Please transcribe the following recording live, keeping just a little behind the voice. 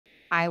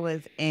I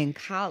was in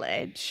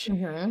college,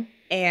 hmm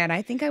and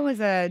I think I was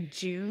a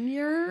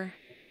junior.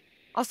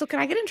 Also, can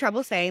I get in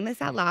trouble saying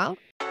this out loud?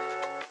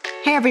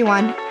 Hey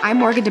everyone, I'm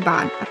Morgan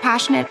DeBaun, a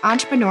passionate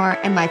entrepreneur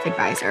and life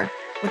advisor.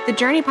 With the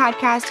Journey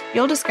podcast,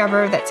 you'll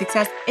discover that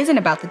success isn't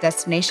about the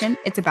destination,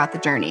 it's about the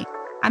journey.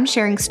 I'm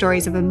sharing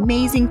stories of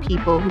amazing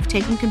people who've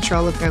taken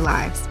control of their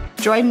lives.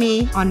 Join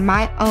me on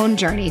my own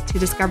journey to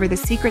discover the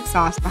secret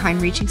sauce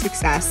behind reaching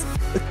success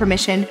with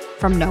permission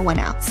from no one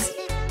else.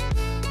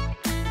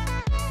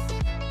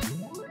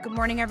 Good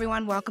morning,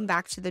 everyone. Welcome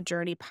back to the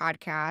Journey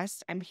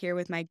podcast. I'm here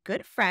with my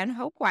good friend,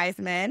 Hope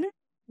Wiseman.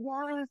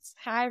 Yes.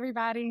 Hi,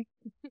 everybody.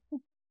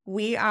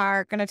 We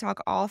are going to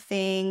talk all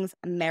things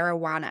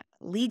marijuana,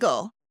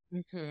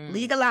 hmm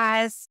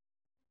legalize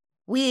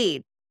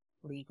weed.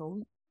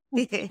 Legal.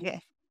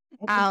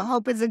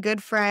 Hope is a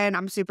good friend.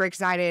 I'm super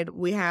excited.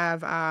 We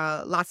have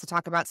lots to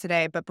talk about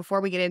today. But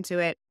before we get into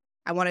it,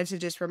 I wanted to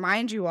just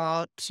remind you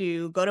all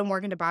to go to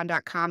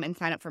morgandebond.com and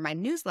sign up for my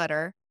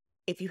newsletter.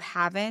 If you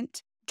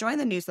haven't, join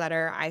the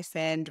newsletter. I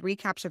send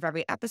recaps of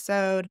every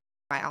episode.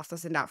 I also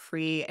send out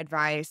free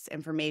advice,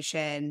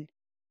 information,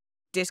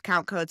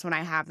 discount codes when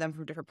I have them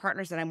from different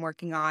partners that I'm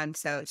working on.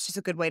 So it's just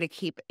a good way to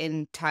keep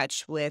in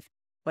touch with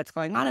what's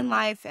going on in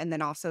life. And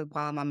then also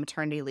while I'm on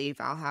maternity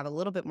leave, I'll have a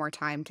little bit more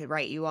time to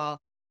write you all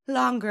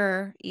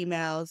longer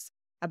emails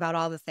about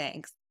all the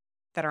things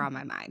that are on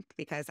my mind,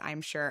 because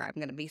I'm sure I'm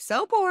going to be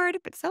so bored,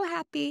 but so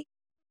happy,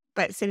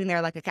 but sitting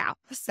there like a cow.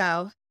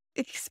 So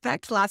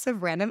expect lots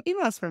of random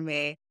emails from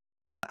me.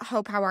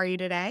 Hope, how are you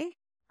today?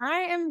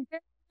 I am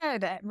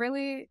good.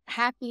 Really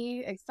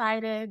happy,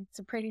 excited. It's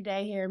a pretty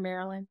day here in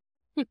Maryland.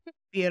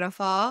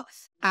 Beautiful.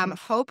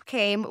 Hope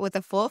came with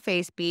a full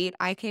face beat.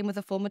 I came with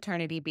a full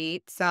maternity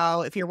beat.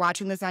 So if you're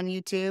watching this on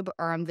YouTube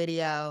or on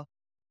video,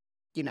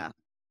 you know,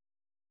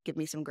 give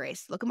me some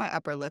grace. Look at my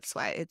upper lip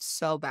sweat. It's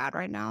so bad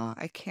right now.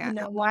 I You can't.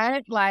 know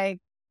what? Like,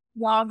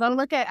 y'all go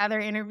look at other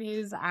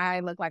interviews.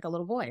 I look like a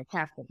little boy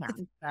half the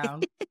time.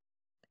 So,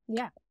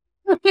 yeah.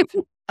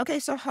 Okay,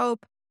 so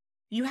Hope,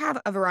 you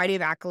have a variety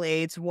of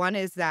accolades. One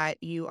is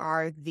that you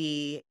are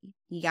the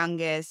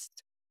youngest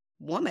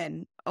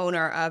woman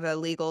owner of a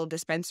legal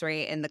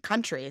dispensary in the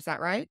country. Is that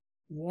right?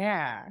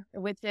 Yeah.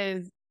 Which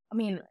is, I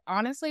mean,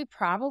 honestly,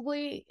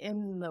 probably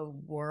in the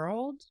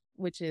world,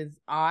 which is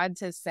odd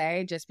to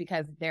say just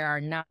because there are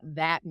not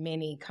that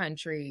many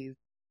countries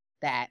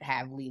that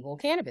have legal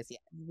cannabis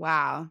yet.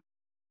 Wow.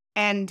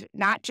 And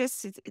not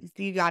just,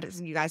 you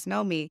guys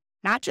know me,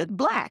 not just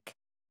Black,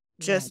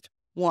 Yeah. just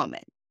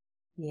woman.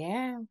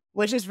 Yeah.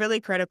 Which is really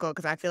critical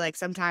because I feel like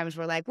sometimes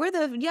we're like, we're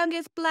the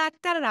youngest Black,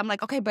 da da da. I'm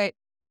like, okay, but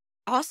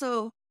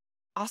also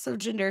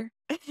gender.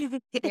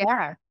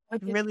 Yeah.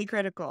 Really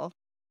critical.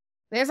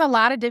 There's a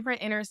lot of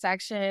different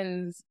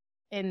intersections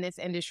in this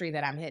industry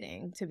that I'm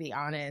hitting, to be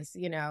honest.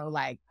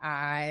 Like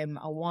I'm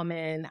a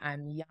woman,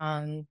 I'm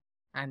young,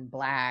 I'm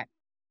Black.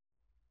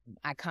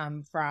 I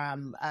come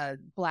from a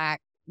Black,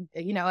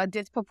 a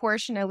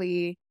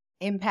disproportionately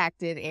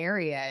impacted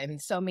area in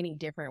so many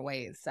different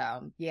ways.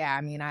 So, yeah,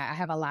 I mean, I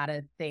have a lot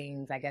of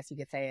things, I guess you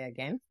could say,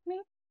 against me,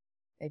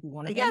 if you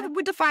want to say Yeah, that.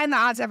 we define the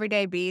odds every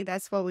day, B.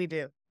 That's what we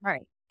do.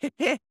 Right.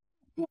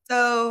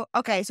 So,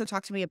 okay, so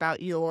talk to me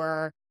about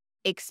your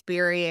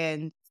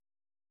experience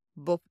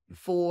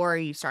before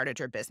you started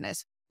your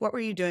business. What were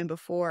you doing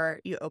before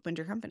you opened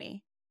your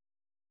company?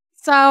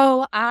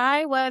 So,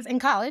 I was in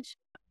college.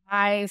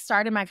 I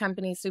started my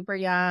company super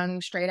young,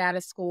 straight out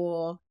of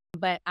school.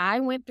 But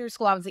I went through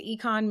school. I was an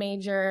econ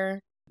major,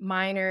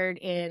 minored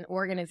in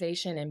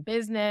organization and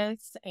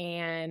business,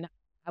 and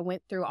I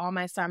went through all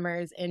my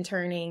summers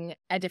interning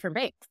at different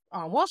banks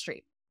on Wall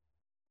Street.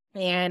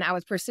 And I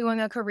was pursuing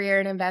a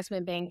career in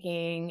investment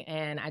banking,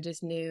 and I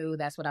just knew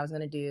that's what I was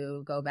going to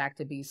do, go back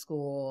to B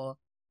school,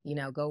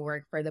 go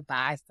work for the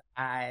buy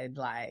side.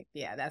 Like,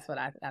 yeah, that's what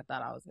I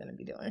thought I was going to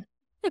be doing.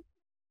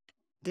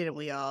 Didn't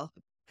we all?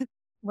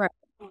 Right.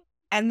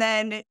 And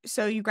then,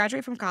 so you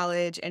graduate from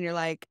college and you're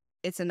like,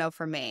 it's a no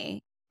for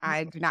me.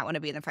 I do not want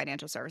to be in the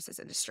financial services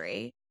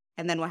industry.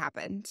 And then what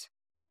happened?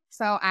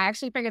 So I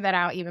actually figured that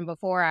out even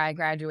before I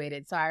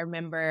graduated. So I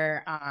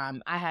remember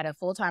I had a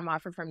full-time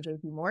offer from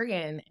JP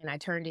Morgan and I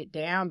turned it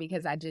down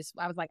because I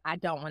was like, I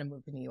don't want to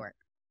move to New York.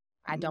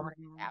 I don't want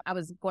to do that. I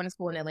was going to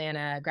school in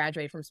Atlanta,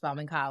 graduated from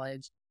Spelman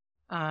College.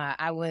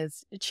 I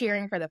was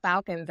cheering for the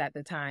Falcons at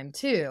the time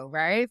too,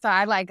 right? So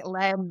I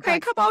Hey,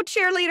 come on,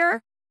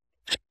 cheerleader.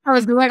 I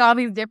was doing all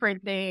these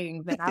different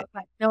things. And I was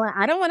like, no,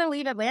 I don't want to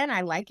leave Atlanta.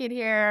 I like it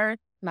here.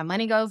 My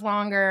money goes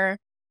longer.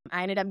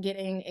 I ended up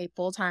getting a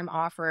full-time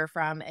offer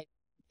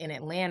in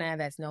Atlanta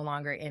that's no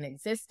longer in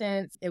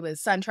existence. It was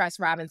SunTrust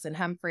Robinson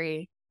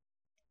Humphrey.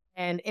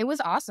 And it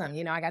was awesome.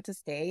 I got to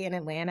stay in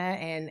Atlanta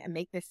and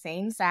make the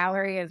same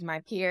salary as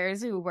my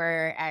peers who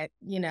were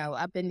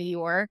up in New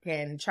York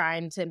and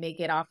trying to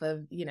make it off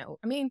of,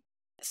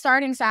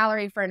 starting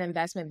salary for an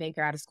investment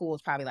banker out of school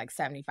is probably like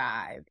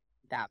 $75,000,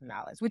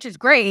 which is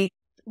great,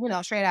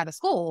 straight out of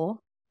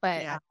school,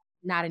 but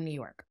not in New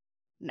York.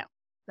 No.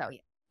 So,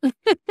 yeah.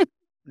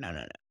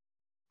 No.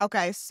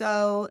 Okay,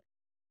 so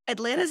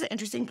Atlanta's an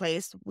interesting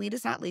place. Weed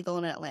is not legal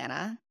in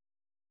Atlanta,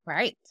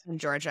 Right. in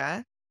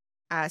Georgia,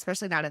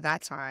 especially not at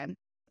that time.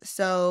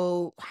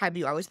 So have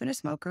you always been a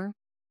smoker?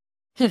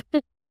 So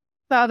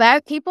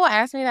that people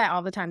ask me that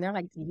all the time. They're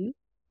like, "Do you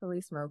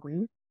really smoke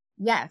weed?"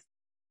 Yes,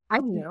 I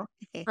do.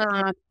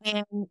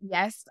 And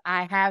yes,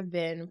 I have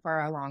been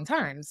for a long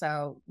time.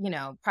 So,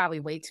 probably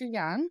way too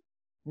young.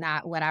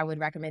 Not what I would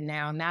recommend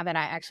now. Now that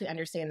I actually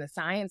understand the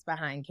science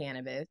behind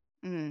cannabis,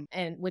 Mm,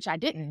 and which I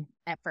didn't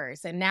at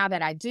first. And now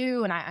that I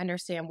do, and I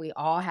understand we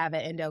all have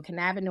an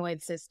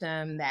endocannabinoid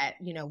system that,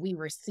 we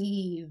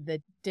receive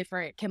the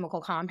different chemical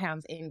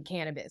compounds in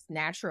cannabis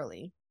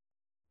naturally.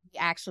 We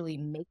actually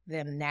make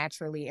them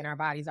naturally in our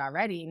bodies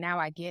already. Now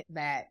I get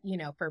that,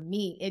 for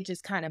me, it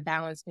just kind of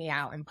balanced me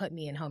out and put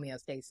me in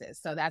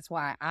homeostasis. So that's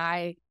why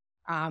I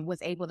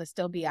was able to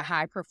still be a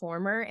high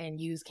performer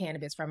and use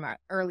cannabis from an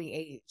early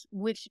age,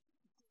 which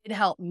did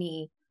help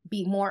me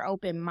be more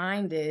open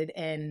minded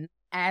and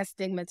as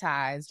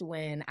stigmatized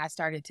when I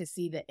started to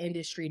see the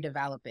industry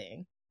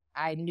developing.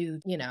 I knew,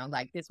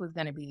 like this was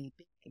going to be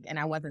big and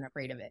I wasn't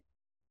afraid of it.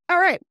 all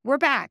right, we're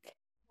back.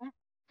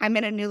 I'm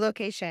in a new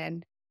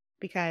location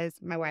because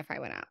my Wi-Fi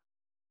went out.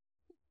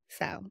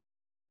 So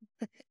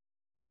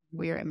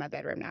we are in my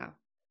bedroom now.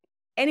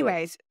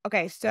 Anyways,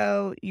 okay,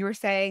 so you were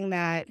saying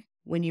that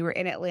when you were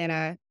in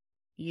Atlanta,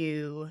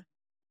 you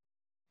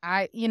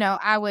I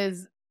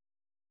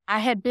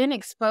had been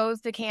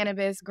exposed to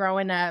cannabis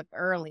growing up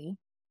early,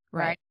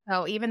 right?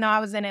 So even though I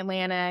was in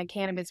Atlanta,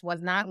 cannabis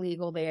was not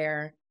legal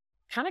there.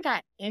 Kind of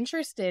got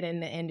interested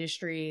in the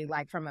industry,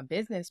 like from a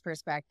business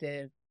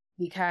perspective,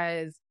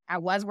 because I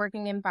was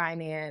working in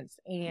finance.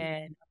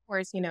 And of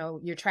course,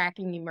 you're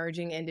tracking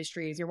emerging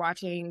industries. You're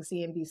watching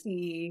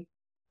CNBC,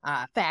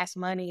 Fast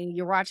Money.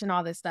 You're watching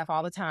all this stuff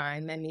all the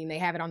time. I mean, they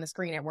have it on the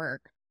screen at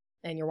work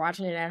and you're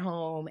watching it at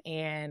home.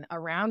 And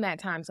around that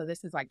time, so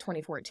this is like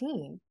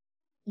 2014,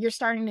 you're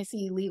starting to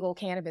see legal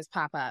cannabis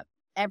pop up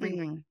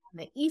everywhere on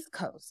the East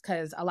Coast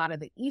because a lot of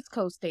the East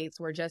Coast states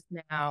were just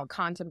now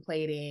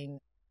contemplating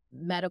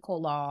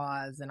medical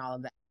laws and all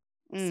of that.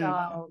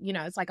 So,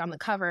 it's like on the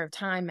cover of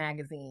Time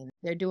magazine.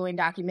 They're doing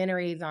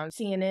documentaries on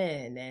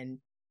CNN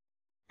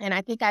and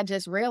I think I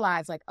just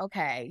realized like,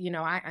 okay,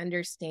 I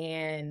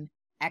understand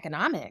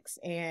economics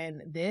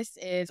and this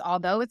is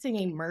although it's an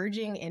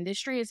emerging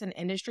industry, it's an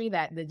industry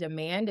that the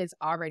demand is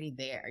already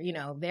there.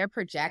 They're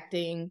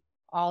projecting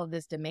all of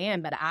this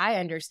demand, but I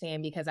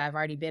understand because I've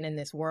already been in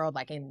this world,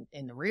 like in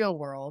the real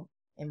world,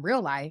 in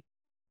real life,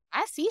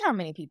 I see how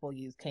many people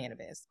use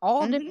cannabis.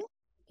 All different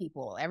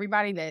people,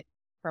 everybody that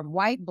from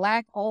white,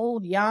 black,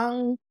 old,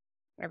 young,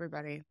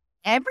 everybody.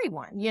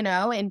 everyone,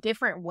 in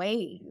different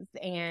ways.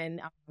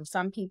 And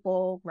some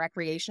people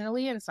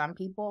recreationally and some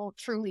people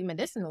truly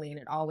medicinally, and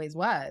it always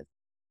was.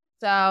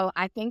 So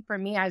I think for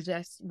me, I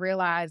just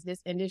realized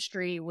this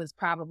industry was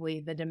probably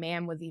the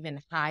demand was even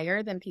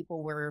higher than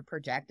people were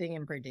projecting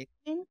and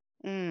predicting.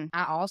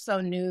 I also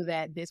knew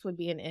that this would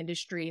be an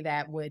industry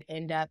that would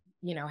end up,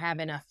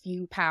 having a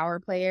few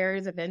power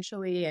players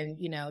eventually and,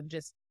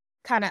 just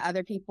kind of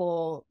other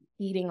people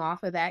feeding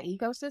off of that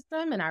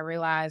ecosystem. And I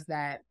realized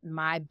that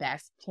my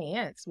best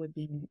chance would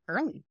be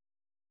early.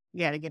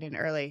 Yeah, to get in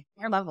early.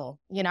 Their level.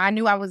 I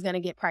knew I was going to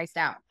get priced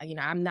out.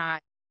 I'm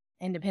not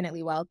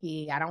independently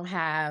wealthy. I don't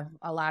have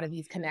a lot of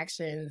these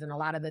connections and a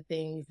lot of the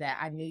things that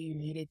I knew you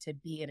needed to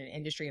be in an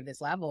industry of this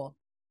level.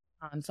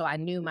 So I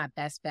knew my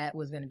best bet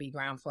was going to be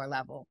ground floor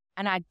level.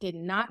 And I did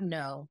not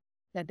know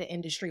that the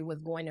industry was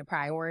going to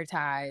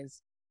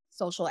prioritize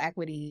social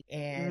equity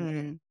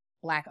and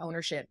Black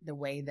ownership the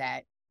way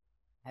that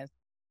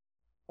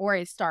or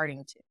is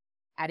starting to.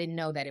 I didn't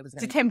know that it was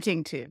going to. It's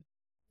attempting to.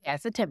 Yeah,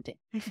 it's attempting.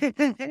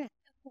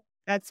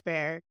 That's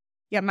fair.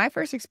 Yeah, my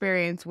first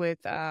experience with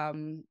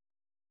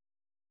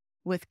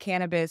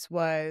cannabis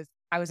was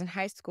I was in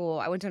high school.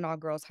 I went to an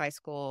all-girls high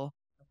school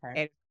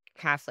and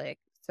Catholic.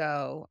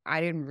 So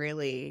I wasn't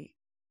really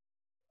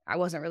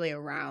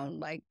around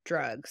like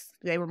drugs.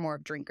 They were more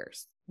of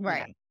drinkers.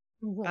 Right.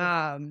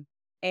 Yeah.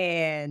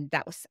 And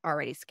that was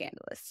already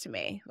scandalous to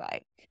me.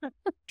 Like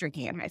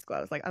drinking in high school.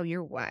 I was like, oh,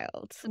 you're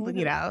wild,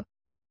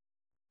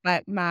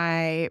 But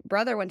my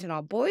brother went to an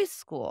all-boys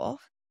school,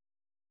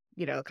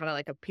 kind of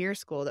like a peer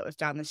school that was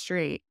down the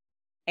street.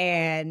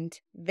 And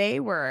they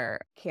were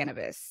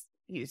cannabis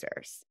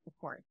users. Of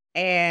course.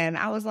 And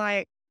I was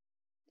like,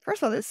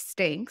 first of all, this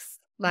stinks.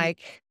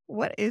 Like,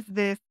 what is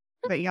this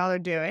that y'all are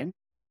doing?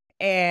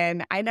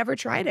 And I never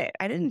tried it.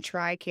 I didn't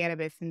try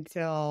cannabis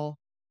until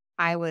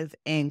I was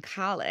in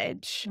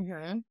college.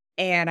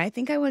 And I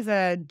think I was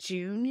a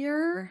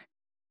junior.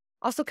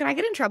 Also, can I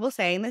get in trouble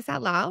saying this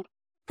out loud?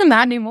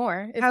 Not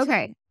anymore.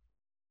 Okay. I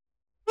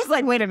was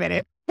like, wait a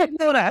minute.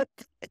 Hold up.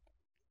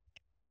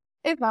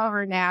 It's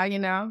over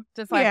now,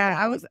 just like. Yeah,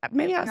 I was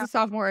a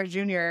sophomore or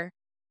junior.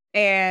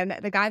 And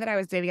the guy that I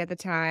was dating at the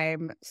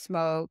time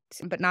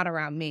smoked, but not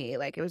around me.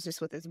 Like it was just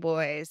with his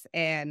boys.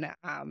 And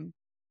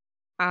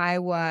I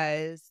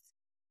was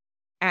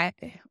at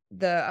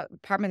the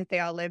apartment that they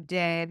all lived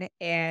in,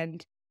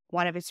 and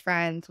one of his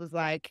friends was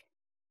like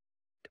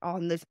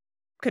on this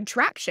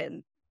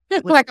contraption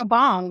Like a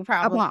bong, A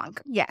probably. bong.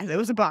 Yes, it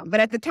was a bong. But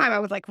at the time, I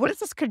was like, "What is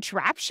this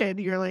contraption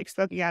you're, like,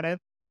 smoking out of?"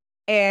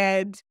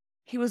 And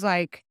he was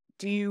like,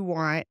 "Do you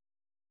want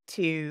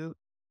to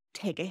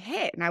take a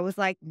hit?" And I was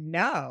like,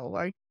 "No."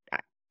 Like,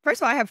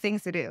 first of all, I have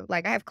things to do.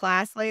 Like, I have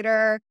class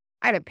later.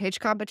 I had a pitch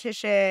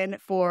competition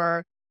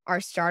for our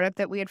startup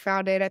that we had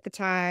founded at the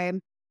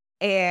time,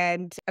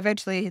 and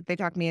eventually they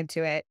talked me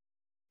into it.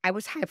 I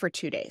was high for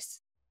 2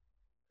 days.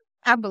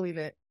 I believe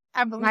it.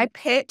 I believe I it.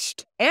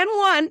 pitched and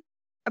won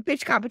a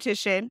pitch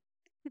competition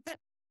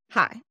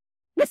high.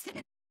 Yeah,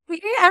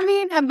 I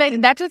mean,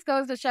 but that just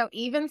goes to show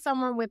even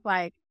someone with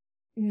like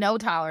no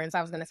tolerance,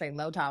 I was gonna say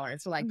low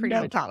tolerance, so like pretty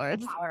No much no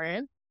tolerance.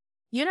 tolerance,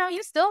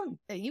 you still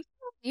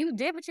you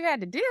did what you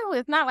had to do.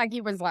 It's not like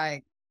you was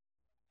like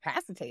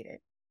capacitated.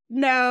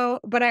 No,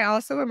 but I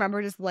also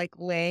remember just, like,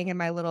 laying in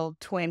my little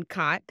twin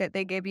cot that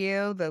they give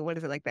you, the what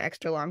is it, like, the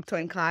extra long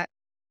twin cot,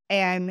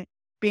 and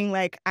being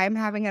like, "I'm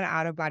having an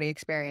out-of-body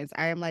experience."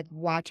 I am, like,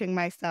 watching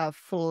myself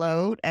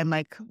float and,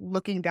 like,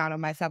 looking down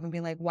on myself and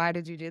being like, "Why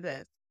did you do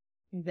this?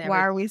 Why Never.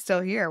 are we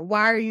still here?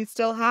 Why are you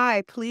still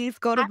high? Please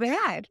go to I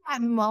bed."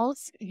 at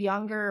most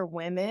younger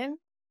women,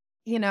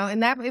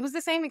 and that it was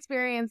the same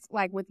experience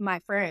like with my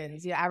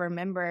friends. Yeah, I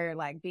remember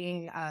like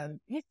being a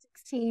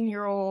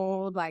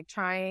 16-year-old, like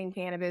trying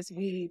cannabis,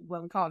 weed,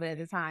 what we called it at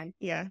the time,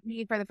 Yeah.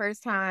 weed for the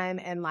first time,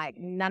 and like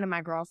none of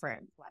my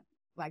girlfriends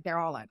like they're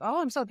all like,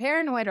 "Oh, I'm so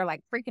paranoid," or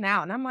like freaking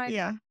out, and I'm like,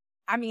 Yeah.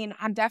 I mean,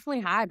 I'm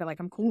definitely high, but like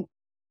I'm cool,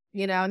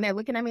 and they're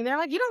looking at me, they're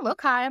like, "You don't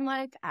look high." I'm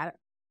like, I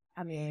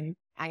mean,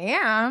 I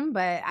am,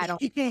 but I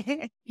don't.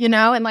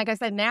 And like I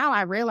said, now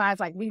I realize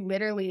like we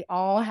literally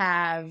all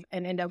have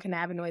an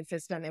endocannabinoid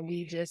system and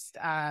we just,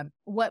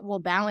 what will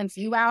balance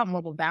you out and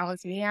what will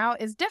balance me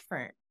out is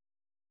different.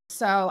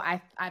 So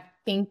I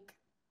think,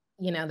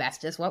 that's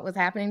just what was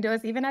happening to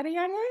us even at a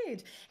young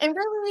age. And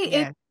really,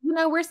 Yeah.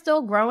 we're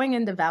still growing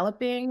and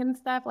developing and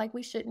stuff. Like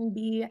we shouldn't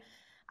be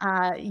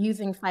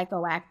using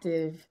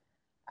psychoactive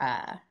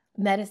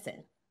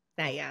medicine.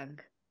 That young.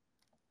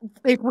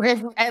 If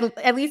we're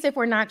at least if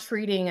we're not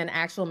treating an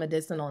actual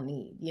medicinal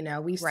need,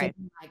 we've seen Right.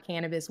 like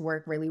cannabis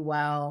work really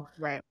well,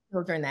 Right.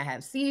 children that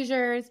have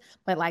seizures,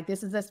 but like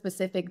this is a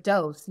specific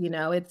dose,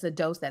 it's a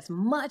dose that's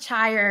much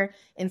higher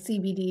in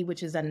CBD,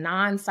 which is a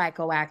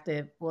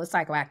non-psychoactive, well, it's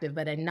psychoactive,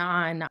 but a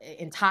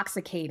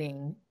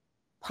non-intoxicating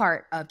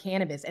part of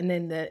cannabis. And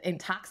then the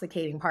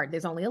intoxicating part,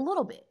 there's only a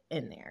little bit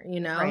in there,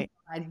 Right.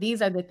 Like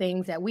these are the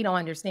things that we don't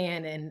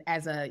understand. And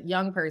as a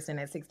young person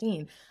at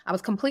 16, I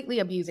was completely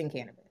abusing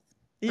cannabis.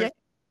 Yeah.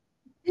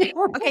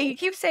 Okay, you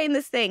keep saying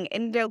this thing,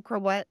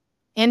 what?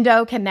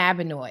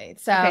 Endocannabinoids.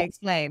 So Okay,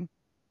 explain.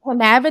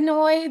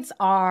 cannabinoids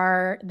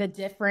are the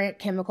different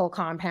chemical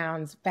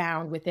compounds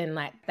found within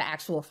like the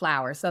actual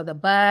flower. So the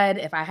bud,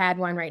 if I had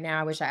one right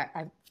now, I wish I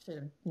should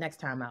have next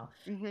time out.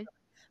 Mhm.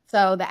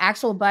 So the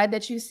actual bud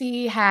that you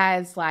see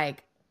has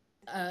like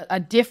a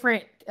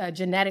different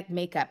genetic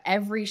makeup.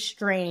 Every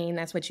strain,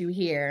 that's what you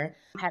hear,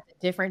 has a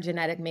different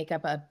genetic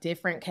makeup of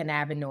different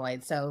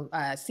cannabinoids. So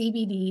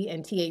CBD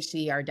and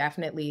THC are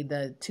definitely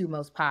the two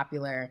most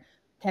popular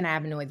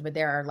cannabinoids, but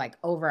there are like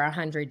over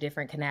 100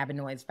 different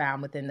cannabinoids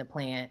found within the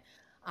plant.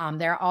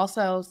 There are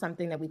also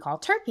something that we call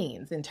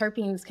terpenes, and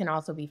terpenes can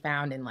also be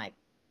found in like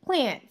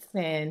plants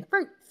and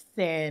fruits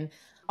and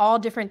all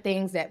different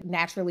things that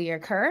naturally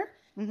occur,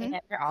 Mhm.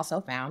 and they're also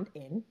found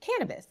in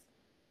cannabis.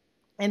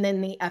 And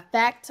then the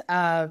effect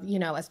of,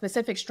 a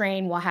specific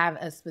strain will have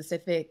a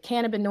specific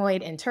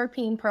cannabinoid and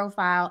terpene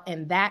profile,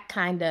 and that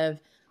kind of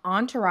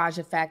entourage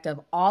effect of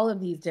all of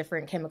these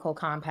different chemical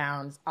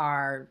compounds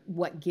are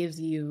what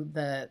gives you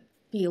the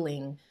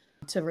feeling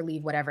to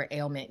relieve whatever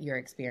ailment you're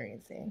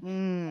experiencing.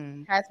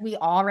 Mm. As we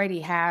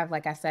already have,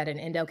 like I said, an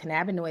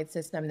endocannabinoid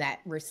system that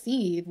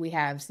we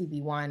have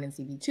CB1 and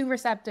CB2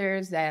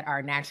 receptors that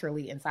are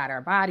naturally inside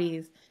our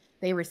bodies.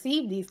 They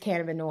receive these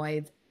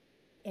cannabinoids,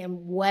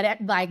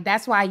 and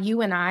that's why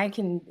you and I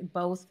can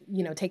both,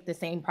 take the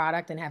same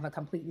product and have a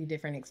completely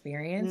different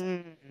experience.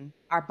 Mm.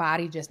 Our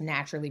body just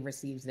naturally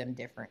receives them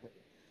differently.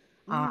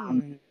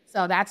 Mm.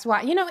 So that's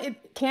why,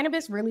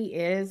 cannabis really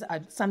is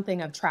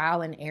something of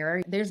trial and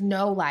error. There's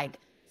no like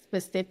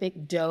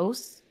specific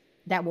dose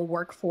that will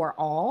work for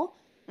all.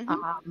 Mhm.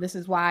 This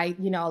is why,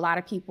 a lot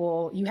of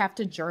people, you have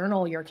to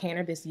journal your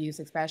cannabis use,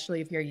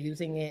 especially if you're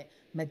using it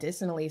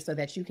medicinally, so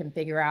that you can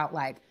figure out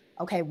like,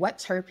 okay, what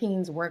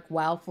terpenes work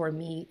well for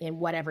me in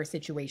whatever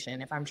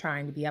situation. If I'm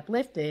trying to be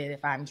uplifted,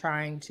 if I'm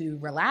trying to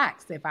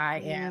relax, if I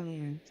am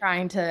Mm.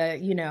 trying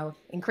to,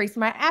 increase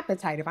my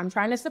appetite, if I'm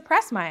trying to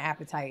suppress my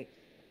appetite,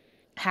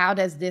 how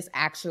does this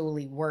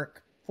actually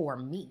work for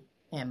me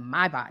and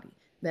my body?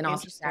 Then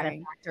also got to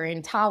Interesting. factor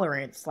in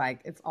tolerance,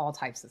 like it's all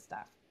types of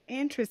stuff.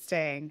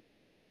 Interesting.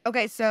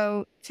 Okay,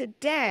 so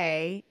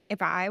today,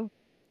 if I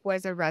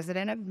was a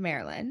resident of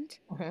Maryland,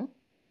 Mhm,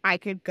 I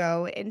could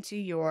go into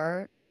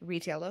your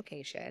retail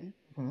location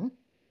mhm.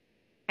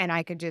 and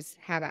I could just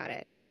have at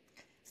it.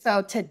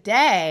 So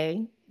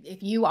today,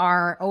 if you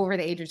are over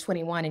the age of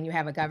 21 and you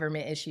have a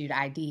government issued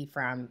ID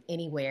from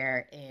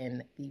anywhere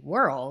in the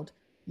world,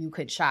 you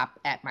could shop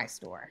at my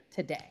store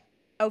today.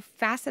 Oh,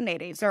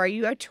 fascinating. So are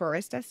you a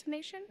tourist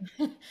destination?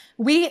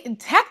 We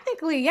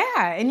technically,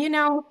 yeah. And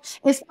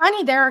it's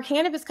funny, there are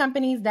cannabis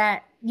companies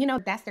that,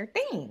 that's their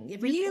thing.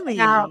 Really?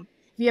 If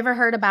you ever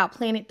heard about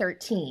Planet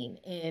 13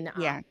 in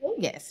Yeah.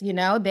 Vegas,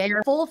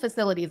 their full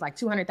facility is like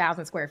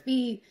 200,000 square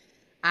feet.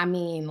 I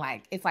mean,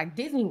 like it's like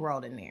Disney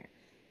World in there.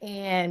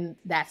 And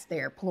that's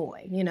their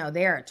ploy.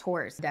 They're a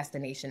tourist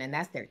destination and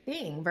that's their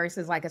thing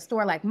versus like a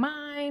store like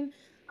mine.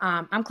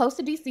 I'm close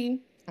to DC.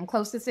 I'm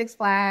close to Six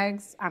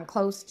Flags. I'm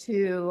close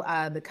to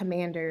the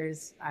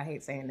Commanders. I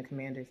hate saying the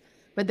Commanders,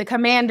 but the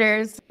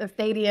Commanders, the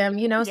stadium,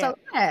 Yeah. so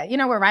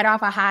yeah, we're right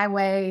off a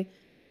highway,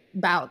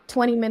 about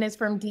 20 minutes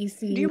from Do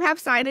DC. you have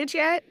signage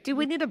yet? Do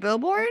we need a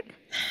billboard?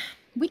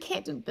 We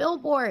can't do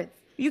billboards.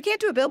 You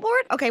can't do a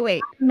billboard? Okay,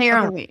 wait. Okay,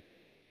 Maryland. wait.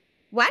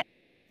 What?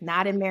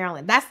 Not in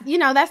Maryland. That's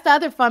the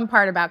other fun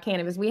part about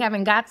cannabis. We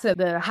haven't got to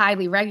the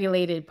highly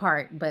regulated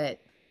part, but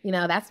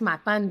that's my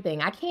fun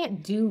thing. I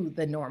can't do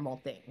the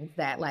normal things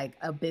that like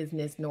a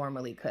business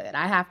normally could.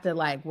 I have to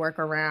like work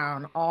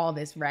around all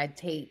this red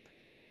tape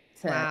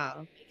to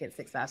Wow. make it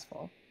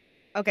successful.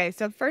 Okay,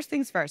 so first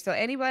things first. So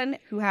anyone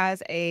who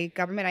has a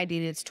government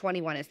ID that's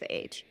 21 is the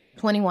age.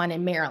 21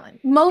 in Maryland.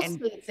 Most And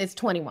states it's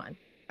 21.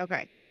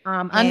 okay.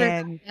 Under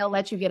And they'll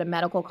let you get a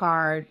medical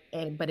card,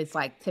 but it's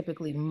like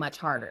typically much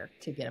harder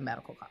to get a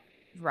medical card.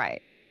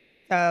 right.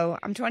 So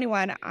I'm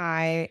 21.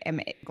 I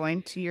am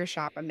going to your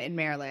shop. I'm in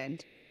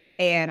Maryland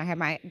and I have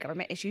my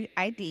government issued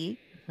ID.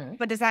 Mhm.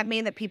 But does that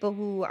mean that people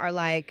who are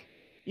like,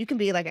 you can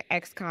be like an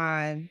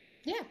ex-con,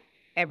 Yeah.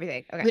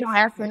 everything? Okay. We don't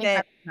ask any Then-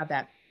 questions about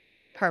that.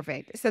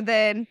 Perfect. So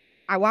then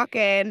I walk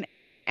in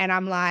and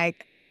I'm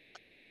like,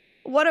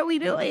 what are we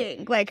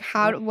doing? Like,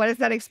 what is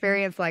that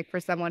experience like for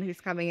someone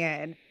who's coming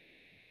in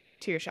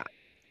to your shop?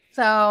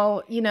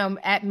 So,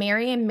 at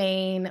Marion,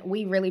 Maine,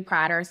 we really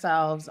pride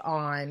ourselves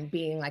on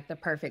being like the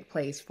perfect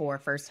place for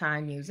first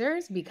time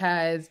users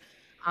because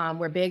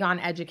we're big on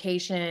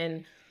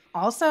education.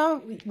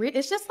 Also,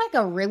 it's just like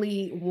a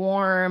really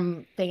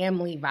warm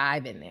family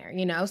vibe in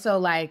there. So,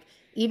 like,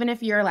 even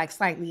if you're like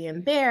slightly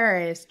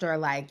embarrassed or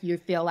like you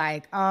feel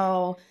like,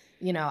 oh,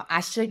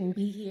 I shouldn't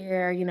be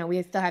here,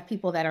 we still have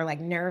people that are like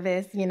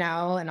nervous, and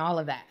all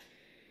of that.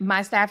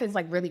 My staff is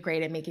like really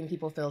great at making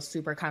people feel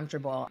super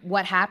comfortable.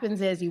 What happens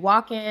is you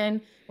walk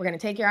in, we're going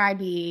to take your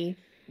ID,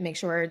 make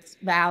sure it's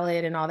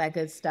valid and all that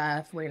good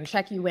stuff. We're going to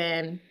check you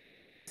in.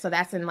 So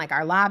that's in like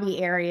our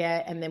lobby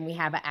area. And then we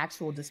have an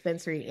actual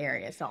dispensary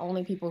area. So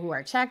only people who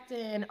are checked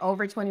in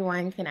over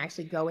 21 can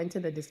actually go into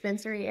the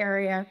dispensary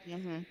area.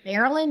 Mm-hmm.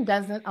 Maryland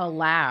doesn't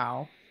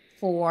allow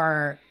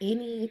for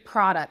any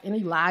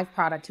live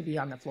product to be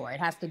on the floor. It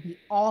has to be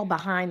all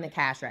behind the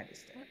cash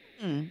register.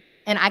 Mm.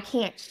 And I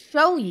can't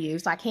show you,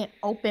 so I can't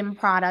open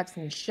products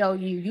and show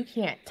you. You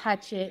can't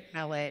touch it,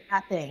 Smell it.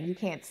 nothing. You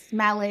can't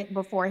smell it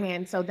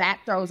beforehand. So that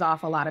throws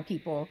off a lot of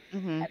people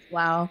Mm-hmm. as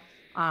well.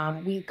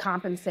 We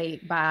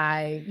compensate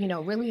by,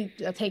 really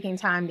taking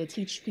time to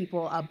teach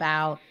people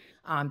about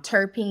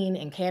terpene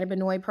and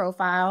cannabinoid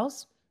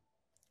profiles,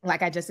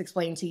 like I just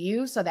explained to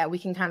you, so that we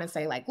can kind of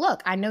say like,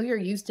 look, I know you're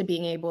used to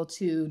being able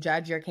to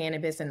judge your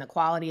cannabis and the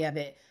quality of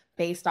it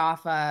based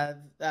off of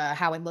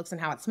how it looks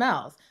and how it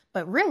smells.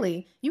 But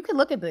really, you can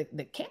look at the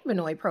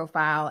cannabinoid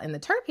profile and the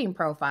terpene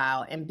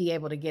profile and be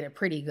able to get a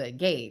pretty good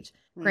gauge.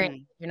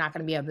 Granted, you're not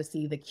going to be able to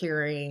see the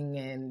curing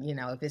and,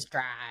 if it's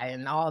dry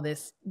and all the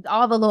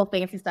little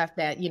fancy stuff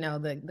that,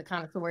 the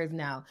connoisseurs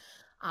know.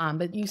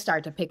 But you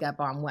start to pick up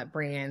on what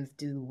brands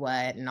do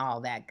what and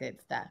all that good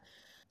stuff.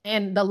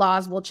 And the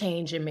laws will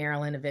change in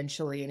Maryland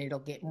eventually, and it'll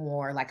get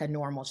more like a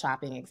normal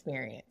shopping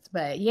experience.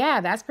 But yeah,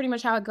 that's pretty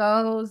much how it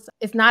goes.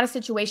 It's not a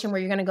situation where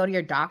you're going to go to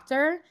your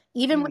doctor,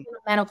 even within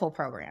a medical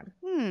program.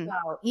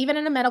 So even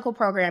in a medical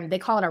program, they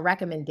call it a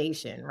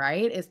recommendation,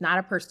 right? It's not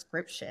a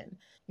prescription.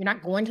 You're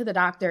not going to the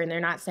doctor and they're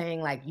not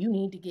saying like, you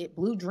need to get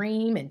Blue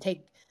Dream and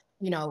take,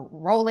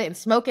 roll it and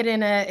smoke it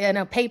in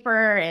a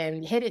paper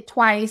and hit it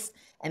twice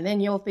and then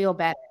you'll feel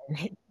better and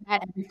hit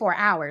that every 4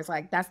 hours.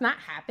 Like that's not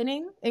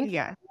happening.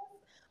 Yeah.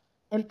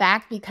 In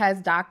fact,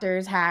 because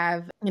doctors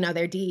have,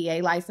 their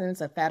DEA license,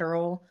 a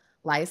federal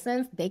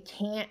license, they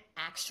can't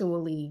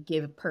actually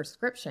give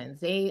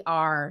prescriptions. They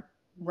are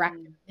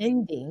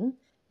recommending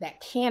that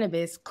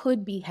cannabis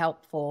could be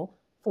helpful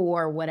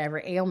for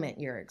whatever ailment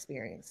you're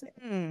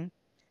experiencing.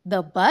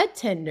 The bud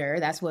tender,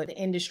 that's what the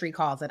industry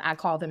calls it. I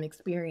call them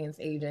experience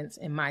agents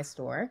in my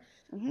store.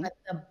 But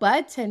the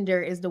bud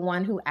tender is the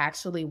one who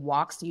actually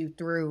walks you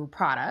through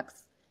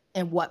products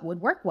and what would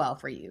work well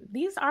for you.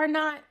 These are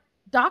not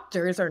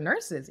doctors or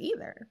nurses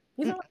either.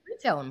 These are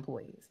retail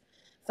employees.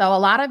 So a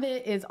lot of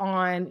it is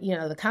on,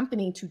 the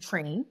company to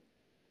train.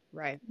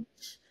 Right.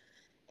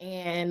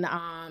 And,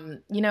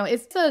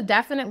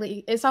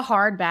 it's a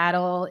hard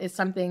battle. It's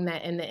something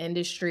that in the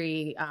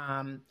industry,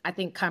 I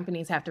think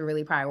companies have to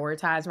really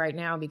prioritize right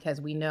now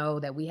because we know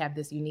that we have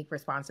this unique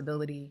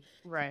responsibility.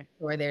 Right.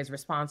 Where there's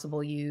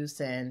responsible use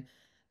and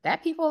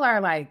that people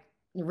are like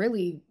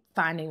really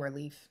finding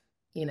relief,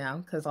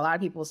 because a lot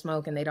of people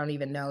smoke and they don't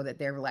even know that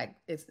they're like,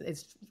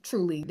 it's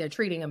truly, they're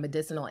treating a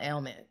medicinal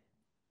ailment.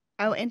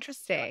 Oh,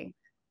 interesting.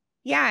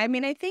 Yeah, I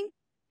mean, I think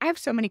I have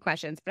so many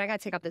questions, but I gotta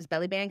take off this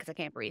belly band because I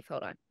can't breathe.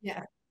 Hold on.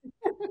 Yeah.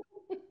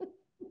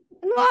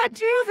 Lord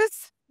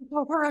Jesus,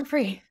 Oh, we're on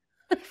free.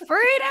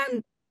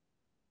 freedom.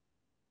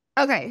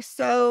 Okay,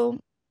 so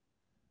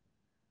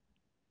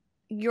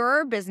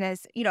your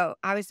business,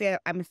 obviously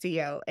I'm a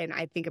CEO and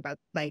I think about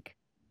like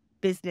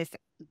business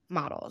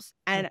models.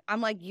 And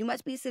I'm like, you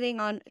must be sitting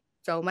on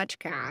so much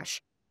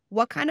cash.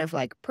 What kind of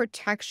like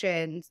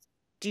protections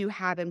do you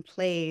have in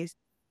place?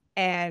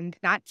 And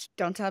not,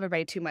 don't tell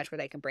everybody too much where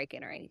they can break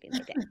in or anything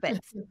like that.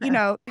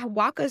 But,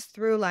 walk us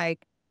through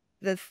like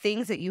the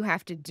things that you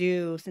have to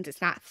do since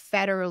it's not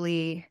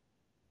federally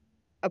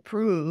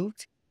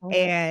approved Mhm.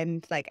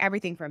 and like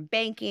everything from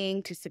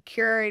banking to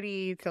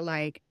security to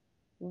like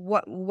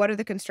what are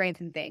the constraints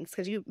and things?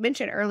 Because you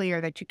mentioned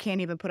earlier that you can't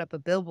even put up a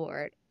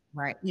billboard,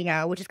 Right.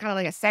 which is kind of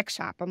like a sex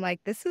shop. I'm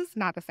like, this is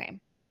not the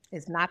same.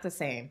 It's not the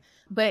same.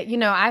 But,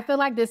 I feel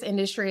like this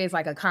industry is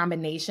like a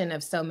combination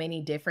of so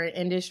many different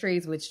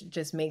industries, which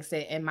just makes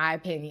it, in my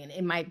opinion,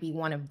 it might be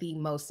one of the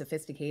most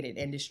sophisticated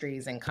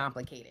industries and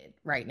complicated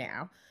right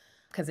now.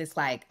 Because it's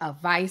like a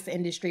vice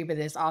industry, but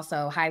it's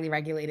also highly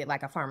regulated,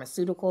 like a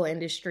pharmaceutical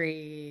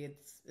industry.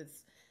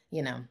 It's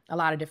a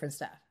lot of different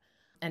stuff.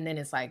 And then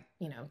it's like,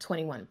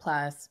 21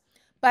 plus.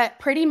 But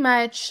pretty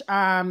much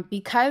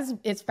because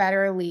it's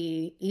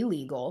federally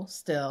illegal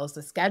still, it's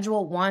a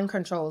Schedule 1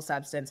 controlled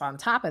substance on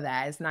top of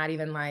that. It's not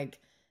even like,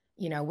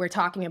 we're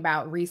talking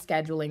about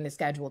rescheduling to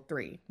Schedule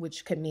 3,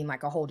 which could mean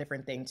like a whole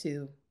different thing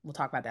too. We'll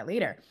talk about that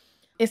later.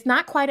 It's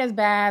not quite as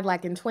bad.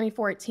 Like in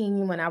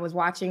 2014, when I was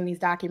watching these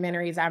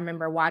documentaries, I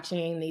remember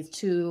watching these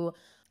two,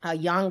 a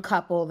young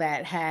couple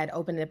that had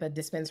opened up a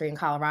dispensary in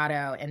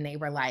Colorado, and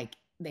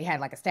they had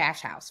like a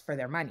stash house for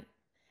their money.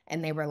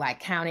 And they were like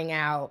counting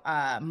out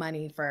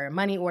money for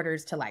money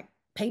orders to like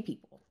pay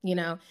people.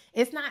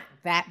 It's not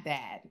that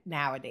bad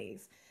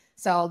nowadays.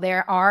 So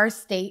there are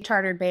state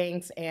chartered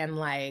banks and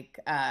like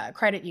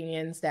credit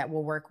unions that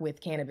will work with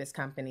cannabis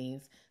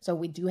companies. So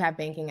we do have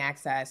banking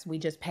access. We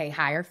just pay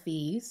higher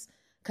fees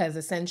because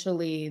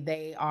essentially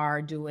they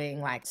are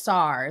doing like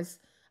SARS,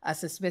 a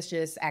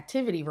suspicious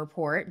activity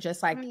report,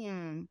 just like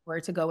were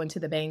to go into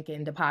the bank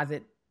and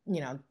deposit,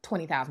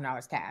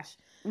 $20,000 cash.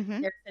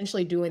 Mm-hmm. They're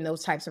essentially doing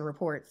those types of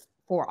reports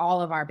for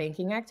all of our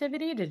banking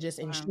activity to just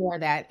ensure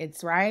that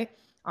it's right.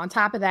 On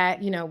top of that,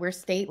 we're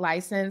state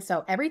licensed.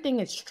 So everything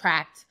is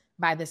tracked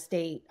by the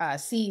state.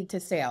 Seed to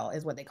sale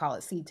is what they call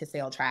it, seed to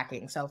sale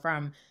tracking. So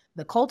from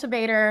the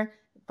cultivator,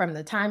 from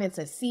the time it's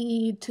a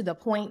seed to the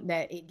point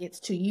that it gets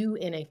to you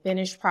in a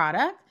finished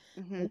product,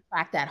 Mm-hmm. they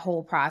track that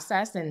whole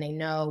process and they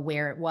know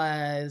where it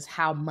was,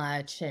 how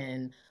much,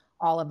 and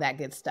all of that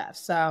good stuff.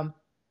 So,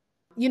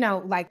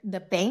 like the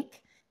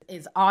bank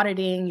is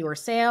auditing your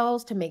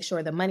sales to make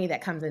sure the money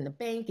that comes in the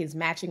bank is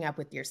matching up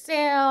with your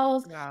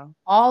sales, Wow.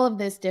 all of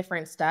this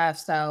different stuff.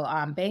 So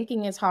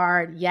banking is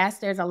hard. Yes,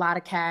 there's a lot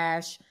of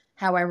cash.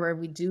 However,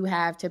 we do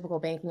have typical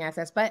banking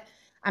access. But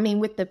I mean,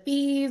 with the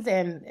fees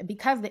and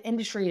because the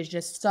industry is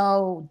just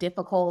so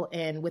difficult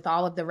and with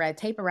all of the red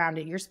tape around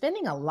it, you're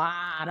spending a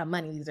lot of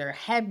money. These are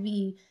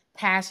heavy,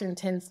 cash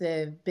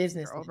intensive Your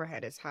businesses.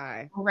 overhead is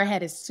high.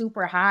 Overhead is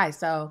super high.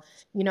 So,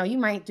 you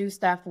might do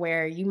stuff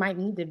where you might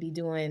need to be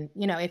doing,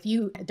 if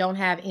you don't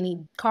have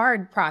any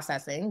card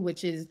processing,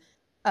 which is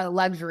a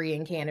luxury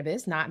in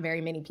cannabis, not very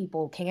many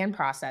people can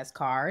process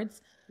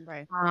cards.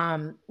 Right.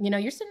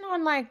 You're sitting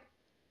on like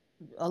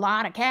a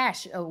lot of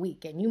cash a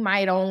week and you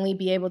might only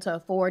be able to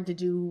afford to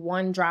do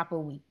one drop a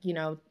week,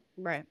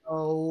 Right.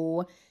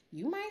 so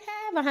you might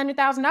have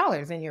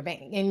 $100,000 in your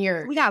bank,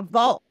 We got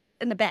vault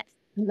in the best.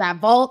 you got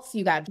vaults,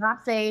 you got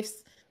drop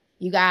safes,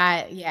 you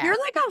got, yeah. You're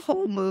like a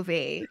whole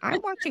movie.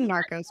 I'm watching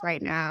Narcos right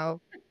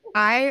now.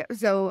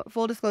 So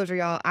full disclosure,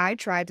 y'all, I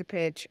tried to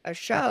pitch a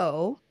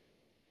show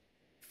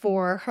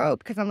for Hope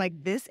because I'm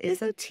like, this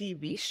is a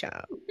TV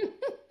show.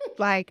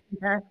 Like,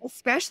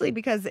 especially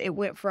because it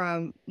went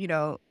from,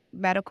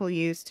 medical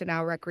use to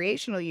now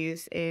recreational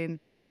use in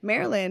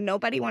Maryland.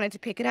 Nobody wanted to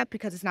pick it up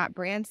because it's not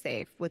brand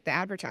safe with the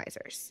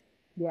advertisers.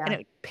 And Yeah.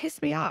 it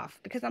pissed me off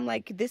because I'm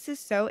like, this is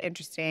so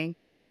interesting.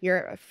 You're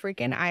a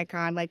freaking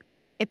icon. Like,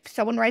 if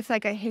someone writes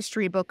like a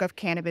history book of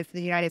cannabis in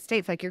the United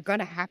States, like you're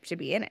gonna have to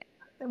be in it.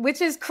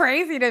 Which is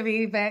crazy to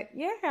me, but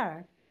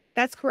yeah.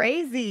 That's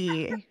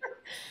crazy.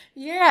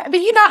 Yeah, but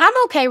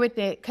I'm okay with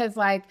it because,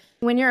 like,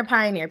 when you're a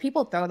pioneer,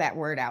 people throw that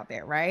word out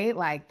there, right?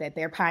 Like that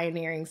they're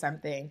pioneering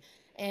something.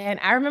 And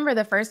I remember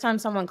the first time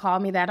someone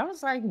called me that, I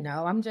was like,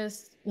 no, I'm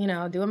just,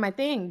 doing my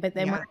thing. But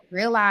then when Yeah. I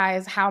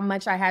realized how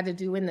much I had to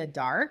do in the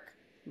dark,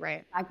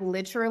 Right. like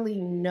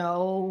literally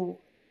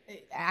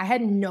I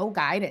had no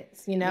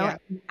guidance, Yeah.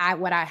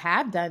 What I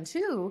have done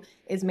too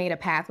is made a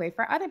pathway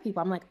for other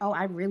people. I'm like, oh,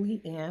 I really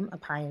am a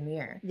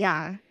pioneer.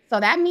 Yeah. So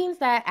that means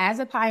that as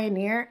a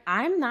pioneer,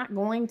 I'm not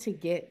going to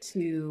get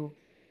to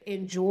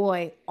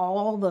enjoy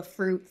all the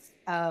fruits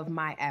of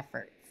my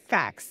efforts.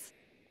 Facts.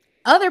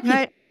 Other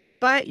people,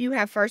 But you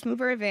have first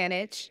mover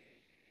advantage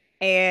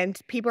and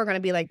people are gonna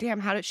be like, damn,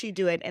 how did she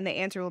do it? And the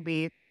answer will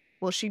be,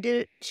 well, she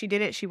did it. She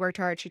did it. She worked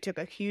hard. She took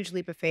a huge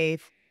leap of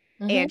faith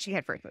Mhm. and she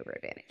had first mover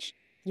advantage.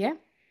 Yeah.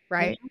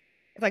 right?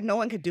 It's like no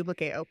one could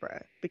duplicate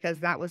Oprah because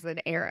that was an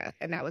era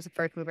and that was a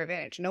first mover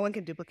advantage. No one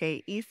could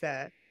duplicate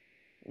Issa.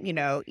 You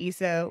know,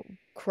 Issa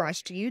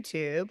crushed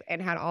YouTube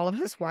and had all of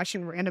us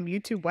watching random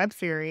YouTube web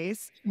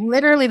series.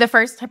 Literally the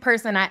first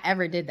person I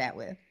ever did that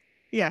with.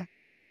 Yeah.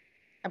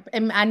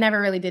 And I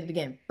never really did it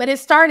again. But it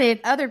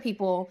started other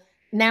people.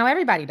 Now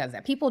everybody does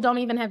that. People don't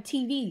even have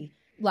TV,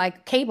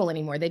 like cable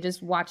anymore. They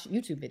just watch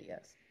YouTube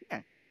videos.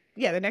 Yeah.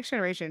 Yeah. The next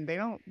generation,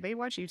 they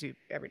watch YouTube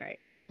every night.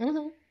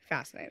 Mm-hmm.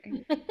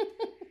 Fascinating.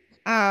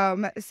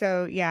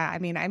 So yeah, I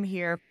mean, I'm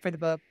here for the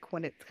book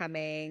when it's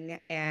coming,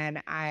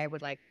 and I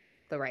would like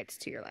the rights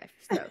to your life.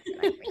 So that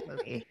I can make a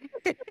movie.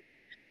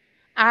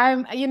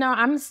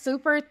 I'm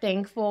super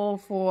thankful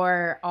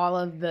for all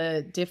of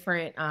the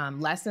different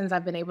lessons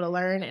I've been able to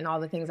learn and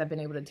all the things I've been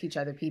able to teach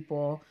other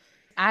people.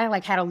 I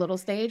like had a little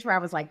stage where I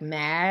was like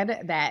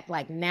mad that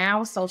like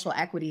now social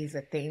equity is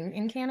a thing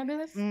in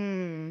cannabis.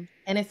 And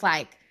it's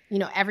like,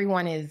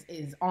 everyone is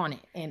on it,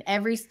 and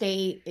every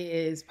state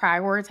is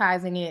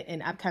prioritizing it in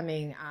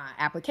upcoming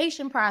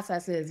application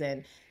processes,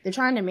 and they're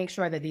trying to make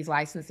sure that these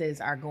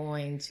licenses are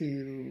going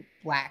to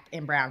Black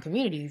and brown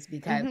communities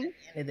because at the end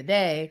of the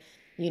day,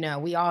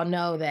 we all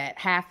know that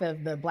half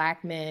of the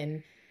Black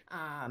men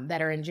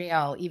that are in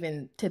jail,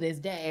 even to this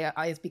day,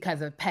 is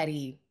because of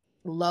petty,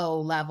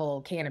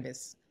 low-level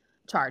cannabis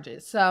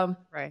charges. So,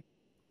 Right.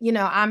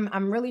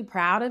 I'm really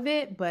proud of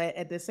it, but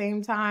at the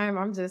same time,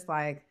 I'm just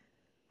like,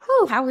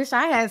 whew, I wish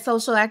I had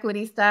social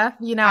equity stuff.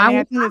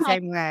 I feel the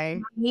same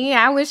way.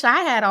 I wish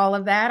I had all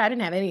of that. I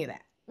didn't have any of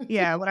that.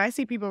 Yeah, when I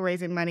see people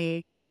raising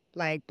money,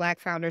 like Black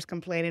founders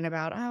complaining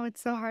about, oh,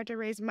 it's so hard to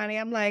raise money.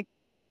 I'm like,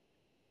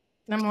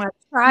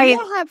 try it.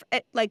 We'll have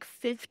like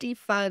 50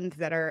 funds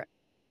that are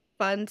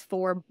funds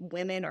for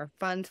women or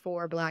funds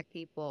for Black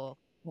people,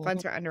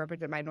 funds for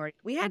underrepresented minorities.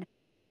 We had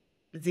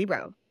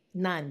zero.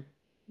 None.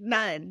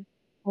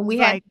 We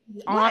had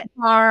on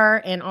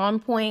par and on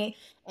point.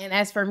 And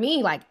as for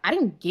me, like I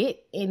didn't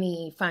get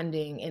any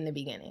funding in the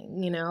beginning,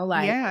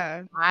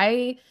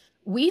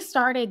 we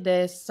started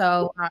this.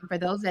 So for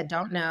those that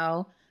don't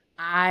know,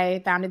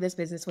 I founded this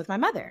business with my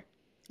mother.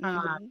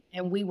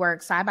 And we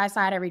work side by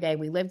side every day.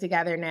 We live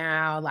together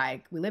now.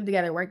 Like we live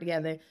together, work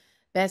together,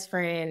 best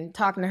friend,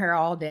 talking to her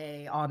all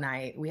day, all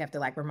night. We have to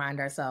like remind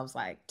ourselves,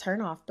 like,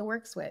 turn off the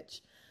work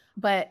switch.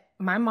 But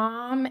my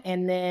mom,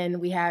 and then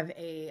we have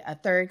a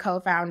third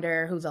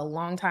co-founder who's a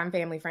longtime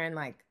family friend,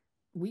 like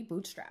we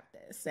bootstrapped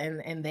this,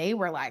 and they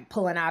were like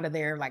pulling out of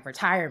their like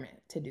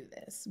retirement to do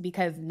this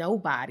because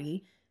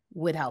nobody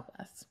would help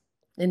us.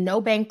 And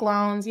no bank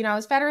loans,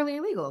 it's federally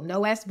illegal.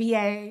 No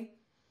SBA.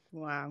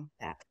 Wow.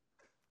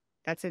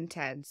 That's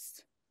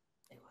intense.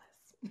 It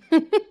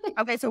was.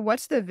 Okay, so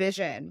what's the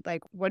vision?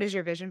 Like, what is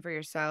your vision for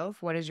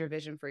yourself? What is your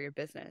vision for your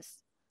business?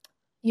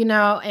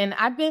 And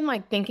I've been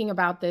like thinking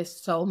about this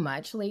so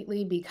much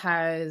lately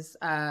because,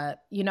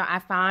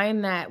 I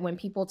find that when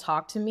people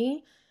talk to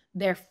me,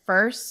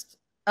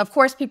 of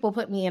course, people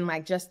put me in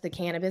like just the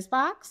cannabis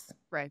box.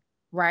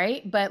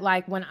 Right. But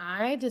like when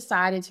I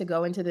decided to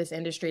go into this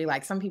industry,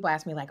 like some people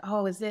ask me like,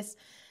 oh, is this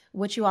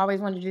what you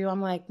always wanted to do?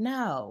 I'm like,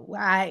 no,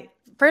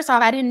 first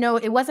off, I didn't know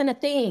it wasn't a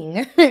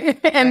thing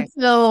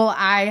until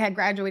I had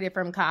graduated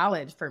from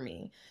college for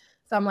me.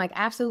 So I'm like,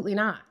 absolutely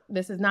not.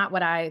 This is not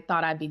what I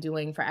thought I'd be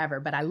doing forever,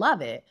 but I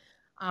love it.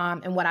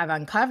 And what I've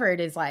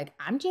uncovered is like,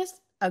 I'm just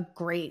a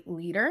great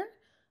leader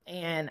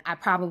and I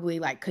probably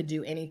like could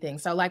do anything.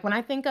 So like when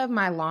I think of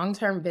my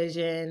long-term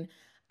vision,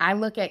 I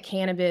look at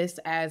cannabis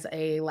as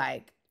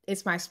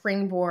it's my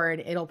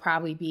springboard. It'll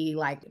probably be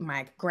like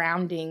my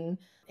grounding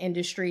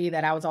industry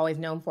that I was always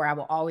known for. I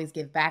will always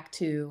give back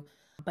to.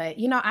 But,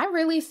 I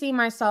really see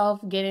myself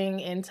getting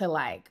into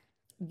like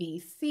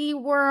VC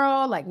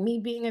world, like me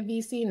being a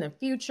VC in the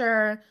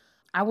future.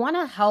 I want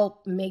to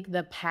help make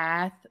the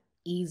path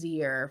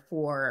easier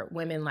for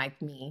women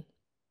like me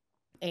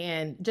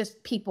and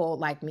just people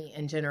like me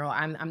in general.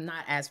 I'm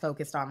not as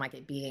focused on like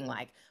it being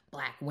like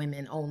Black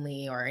women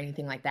only or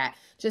anything like that.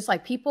 Just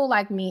like people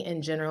like me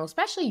in general,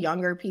 especially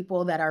younger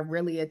people that are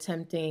really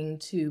attempting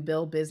to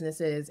build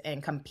businesses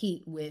and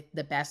compete with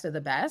the best of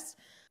the best.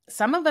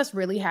 Some of us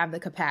really have the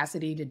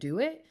capacity to do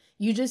it.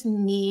 You just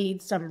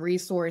need some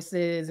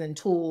resources and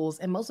tools.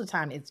 And most of the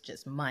time it's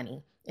just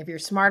money. If you're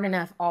smart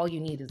enough, all you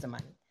need is the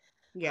money.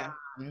 Yeah.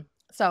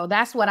 So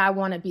that's what I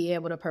want to be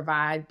able to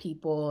provide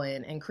people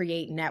and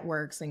create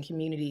networks and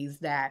communities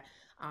that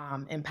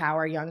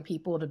empower young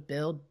people to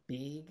build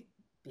big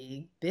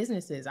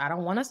businesses. I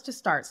don't want us to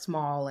start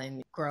small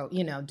and grow,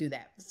 do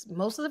that.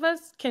 Most of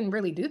us can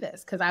really do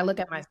this because I look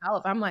at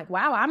myself, I'm like,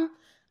 wow, I'm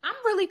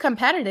really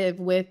competitive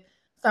with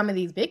some of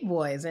these big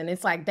boys. And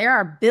it's like, there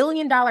are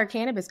billion-dollar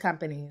cannabis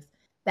companies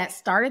that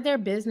started their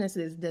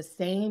businesses the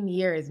same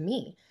year as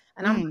me.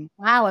 And I'm like,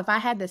 wow, if I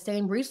had the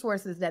same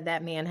resources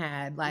that man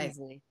had, like,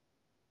 easily.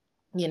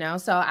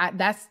 So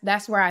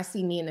that's where I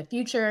see me in the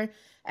future.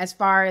 As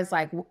far as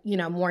like,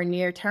 more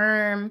near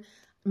term,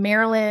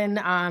 Maryland,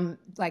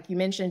 like you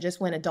mentioned,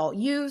 just went adult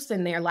use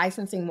and they're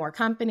licensing more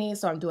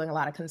companies. So I'm doing a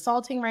lot of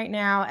consulting right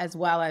now, as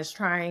well as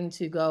trying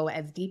to go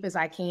as deep as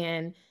I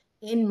can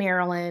in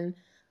Maryland.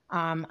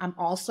 I'm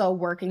also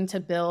working to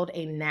build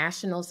a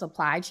national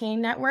supply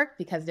chain network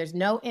because there's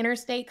no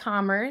interstate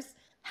commerce.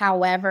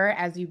 However,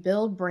 as you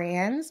build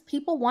brands,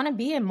 people want to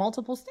be in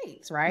multiple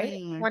states,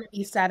 right? Want to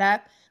be set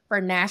up for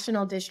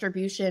national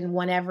distribution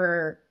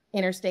whenever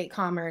interstate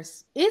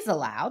commerce is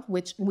allowed,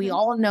 which we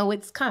all know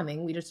it's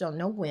coming. We just don't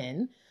know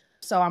when.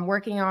 So I'm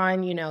working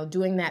on,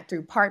 doing that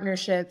through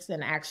partnerships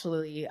and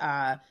actually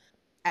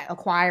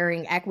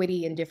acquiring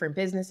equity in different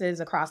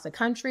businesses across the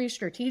country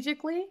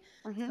strategically,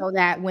 so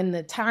that when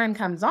the time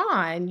comes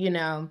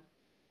on,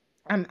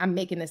 I'm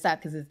making this up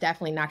because it's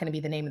definitely not going to be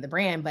the name of the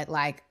brand, but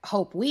like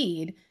Hope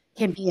Weed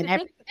can be in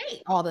every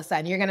state all of a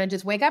sudden. You're going to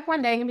just wake up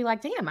one day and be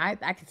like, damn,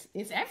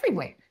 it's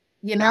everywhere,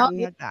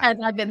 because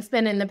I've been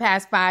spending the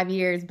past 5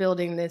 years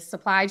building this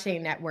supply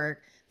chain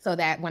network so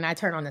that when I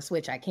turn on the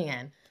switch, I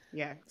can.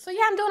 Yeah. So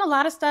yeah, I'm doing a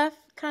lot of stuff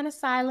kind of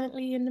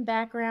silently in the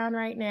background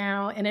right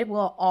now, and it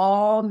will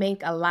all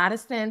make a lot of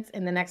sense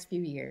in the next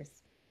few years.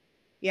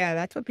 Yeah,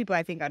 that's what people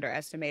I think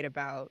underestimate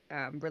about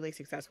really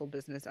successful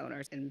business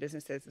owners and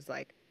businesses is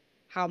like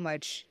how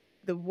much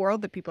the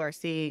world that people are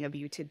seeing of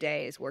you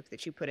today is work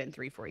that you put in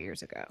 3-4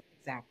 years ago.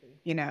 Exactly.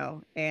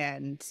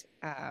 And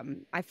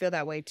I feel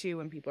that way too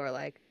when people are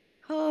like,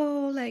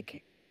 oh,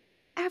 like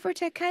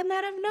Afrotech came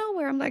out of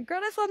nowhere. I'm like, girl,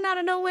 that's not out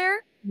of nowhere.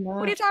 Yeah.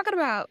 What are you talking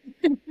about?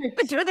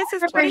 But doing this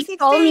is 2016. You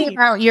told me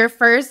about your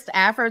first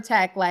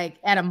Afrotech like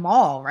at a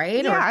mall,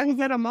 right? Yeah, I was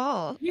at a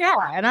mall. Yeah,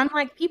 and I'm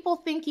like, people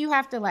think you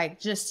have to like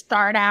just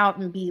start out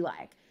and be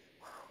like,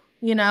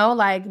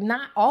 like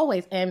not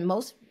always. And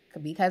most,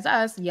 because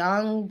us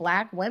young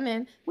Black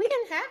women, we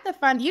didn't have the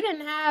fund. You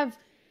didn't have,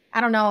 I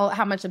don't know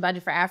how much the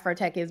budget for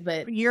Afrotech is,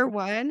 but year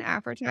one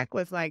Afrotech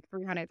was like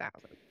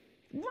 300,000.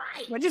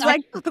 Right. Which is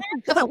like,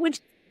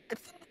 which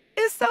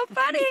is so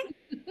funny.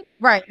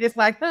 Right. It's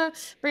like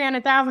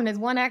 300,000 is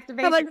one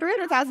activation. But like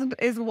 300,000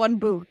 is one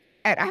booth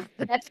at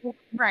Afrotech. That's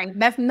right.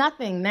 That's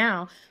nothing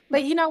now.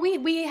 But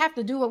we have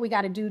to do what we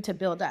got to do to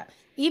build up.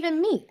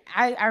 Even me,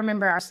 I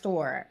remember our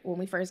store when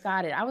we first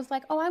got it. I was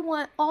like, oh, I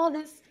want all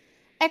this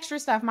extra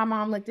stuff. My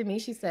mom looked at me.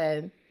 She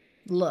said,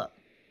 look,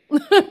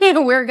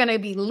 we're going to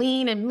be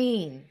lean and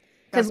mean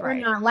because we're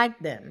not like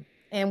them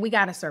and we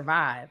got to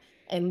survive.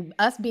 And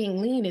us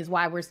being lean is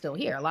why we're still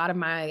here. A lot of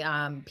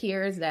my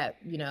peers that,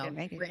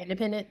 were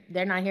independent,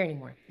 they're not here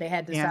anymore. They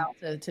had to sell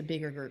to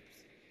bigger groups.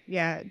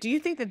 Yeah. Do you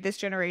think that this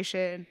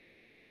generation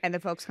and the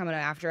folks coming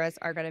after us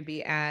are going to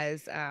be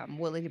as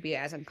willing to be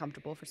as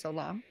uncomfortable for so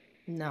long?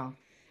 No.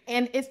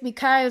 And it's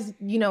because,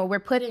 we're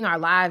putting our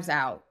lives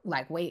out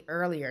like way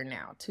earlier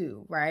now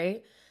too,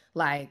 right?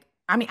 Like,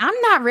 I mean, I'm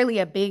not really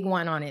a big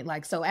one on it.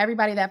 Like, so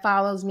everybody that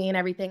follows me and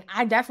everything,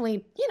 I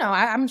definitely,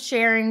 I'm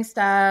sharing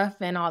stuff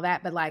and all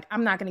that, but like,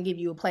 I'm not going to give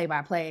you a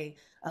play-by-play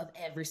of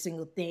every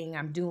single thing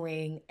I'm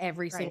doing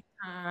every single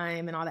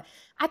time and all that.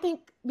 I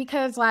think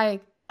because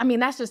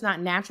that's just not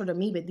natural to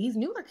me, but these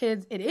newer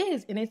kids, it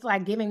is. And it's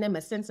like giving them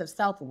a sense of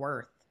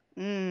self-worth.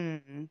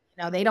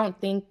 They don't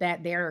think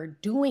that they're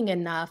doing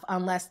enough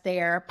unless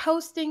they're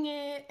posting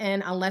it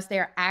and unless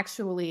they're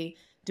actually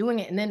doing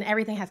it. And then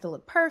everything has to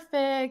look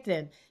perfect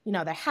and,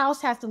 their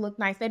house has to look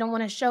nice. They don't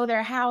want to show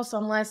their house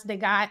unless they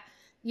got,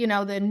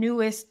 the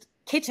newest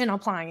kitchen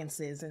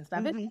appliances and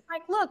stuff. It's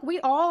like, look, we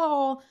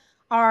all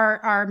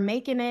are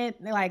making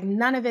it like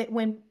none of it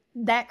when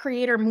that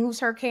creator moves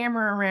her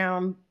camera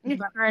around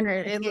behind her.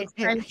 It looks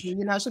crazy.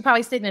 She's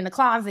probably sitting in the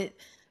closet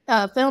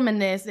filming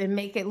this and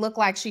make it look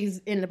like she's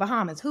in the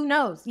Bahamas. Who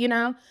knows,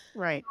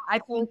 Right. I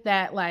think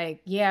that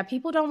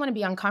people don't want to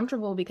be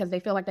uncomfortable because they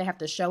feel like they have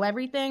to show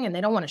everything and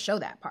they don't want to show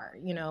that part,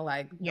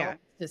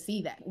 to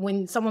see that.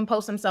 When someone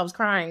posts themselves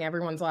crying,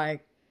 everyone's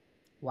like,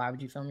 why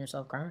would you film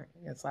yourself crying?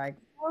 It's like,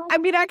 I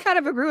mean, I kind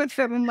of agree with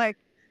Phil. I'm like,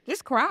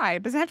 just cry.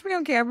 Does it have to be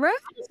on camera?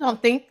 I just don't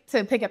think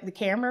to pick up the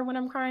camera when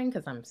I'm crying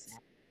because I'm sad.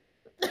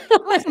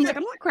 I'm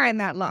not crying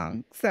that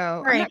long.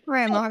 So I'm not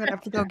crying long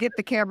enough to go get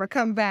the camera,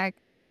 come back,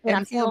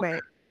 and film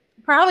it.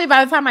 Probably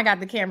by the time I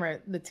got the camera,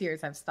 the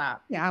tears have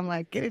stopped. Yeah, I'm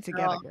like, get it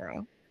together,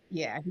 girl.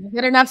 Yeah, if you're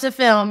good enough to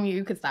film,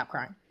 you could stop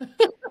crying.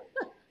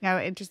 Now,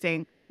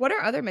 interesting. What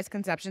are other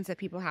misconceptions that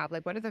people have?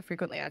 Like, what are the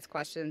frequently asked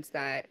questions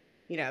that,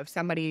 if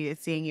somebody is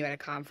seeing you at a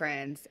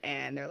conference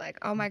and they're like,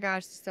 oh my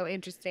gosh, this is so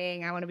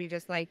interesting. I want to be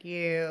just like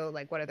you.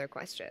 Like, what are their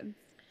questions?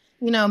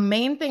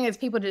 Main thing is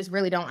people just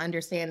really don't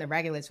understand the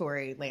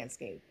regulatory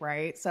landscape,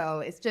 right? So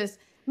it's just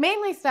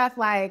mainly stuff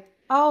like,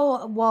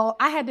 oh, well,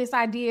 I had this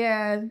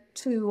idea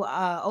to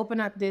open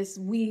up this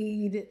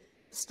weed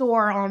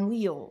store on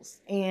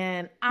wheels,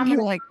 and I'm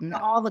going like,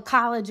 to all the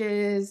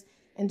colleges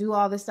and do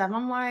all this stuff.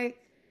 I'm like,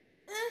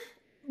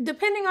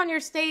 depending on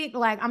your state,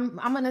 like I'm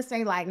going to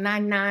say like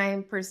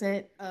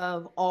 99%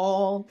 of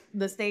all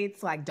the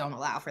states like don't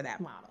allow for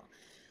that model.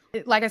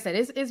 Like I said,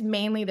 it's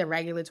mainly the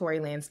regulatory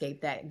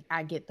landscape that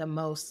I get the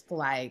most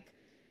like,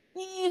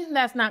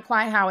 that's not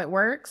quite how it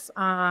works.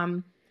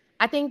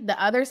 I think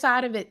the other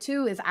side of it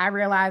too is I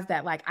realized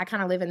that like I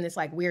kind of live in this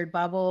like weird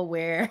bubble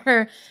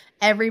where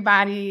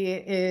everybody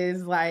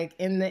is like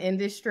in the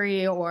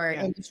industry or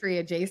industry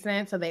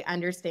adjacent, so they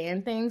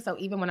understand things. So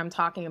even when I'm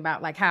talking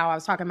about like how I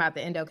was talking about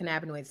the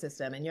endocannabinoid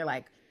system and you're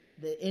like,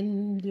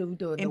 Into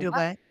what,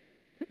 what?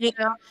 you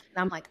know? And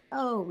I'm like,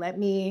 oh, let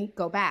me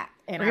go back.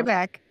 And Bring it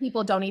back.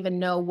 people don't even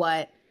know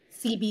what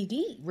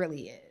CBD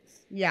really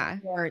is Yeah.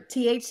 or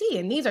THC.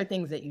 And these are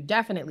things that you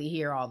definitely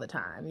hear all the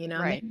time, you know?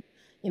 Right.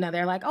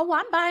 They're like, oh, well,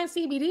 I'm buying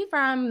CBD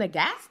from the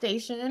gas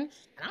station and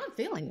I don't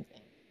feel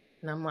anything.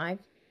 And I'm like,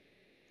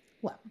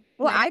 well,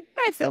 I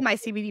feel my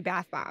CBD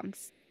bath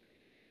bombs.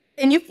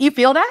 and you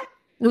feel that?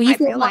 Well, you I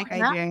feel feel like I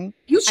enough? do.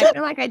 You I should.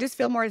 feel like I just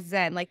feel more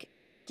zen. Like,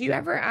 do you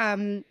ever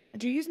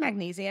do you use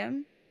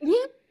magnesium? Yeah.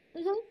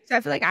 Hmm. So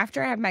I feel like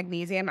after I have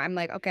magnesium, I'm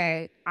like,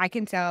 okay, I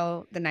can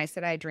tell the nights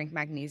that I drink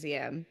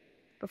magnesium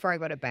before I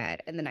go to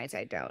bed and the nights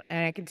I don't.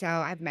 And I can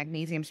tell I have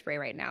magnesium spray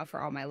right now for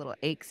all my little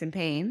aches and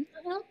pains.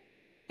 Hmm.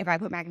 If I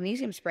put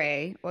magnesium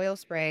spray, oil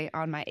spray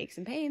on my aches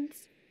and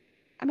pains,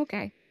 I'm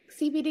okay.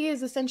 CBD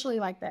is essentially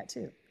like that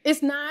too.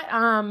 It's not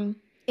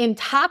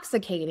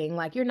intoxicating.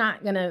 Like you're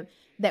not gonna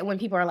that when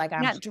people are like,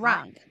 I'm Not high.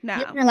 drunk. You're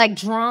No. not like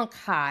drunk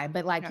high,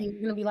 but like No.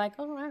 you're gonna be like,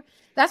 oh,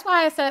 that's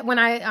why I said when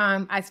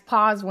I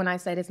paused when I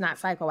said it's not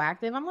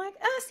psychoactive. I'm like,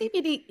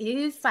 CBD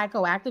is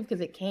psychoactive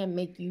because it can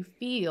make you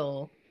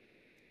feel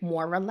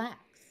more relaxed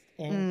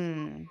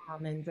and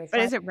Mm. and just But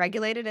like is it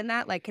regulated in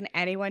that? Like, can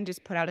anyone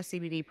just put out a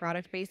CBD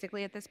product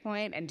basically at this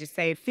point and just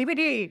say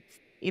CBD,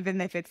 even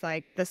if it's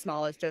like the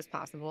smallest dose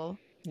possible?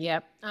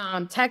 yep.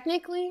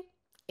 Technically,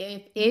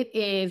 if it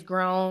is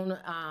grown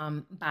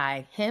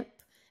by hemp,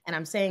 and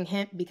I'm saying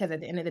hemp because at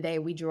the end of the day,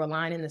 we drew a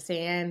line in the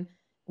sand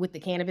with the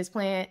cannabis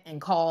plant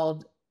and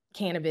called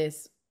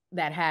cannabis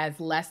that has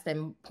less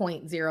than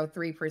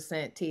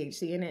 0.03%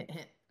 THC in it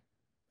hemp.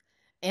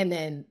 And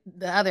then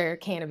the other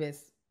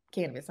cannabis.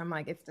 I'm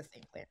like, it's the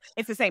same plant.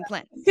 It's the same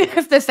plant.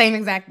 It's the same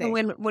exact So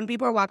thing. when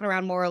people are walking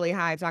around morally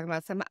high talking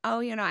about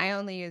I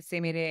only use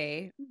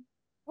CBD.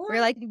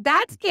 We're like,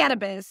 that's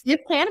cannabis.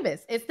 It's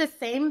cannabis. It's the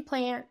same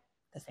plant,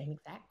 the same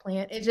exact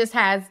plant. It just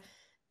has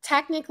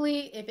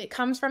technically, if it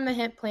comes from the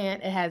hemp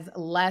plant, it has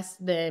less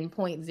than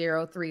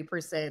 0.03%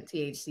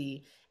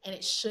 THC, and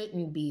it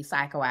shouldn't be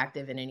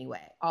psychoactive in any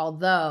way.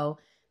 Although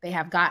they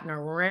have gotten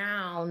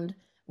around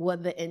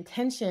what the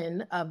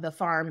intention of the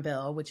Farm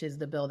Bill, which is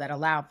the bill that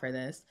allowed for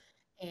this.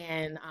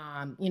 And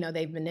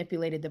they've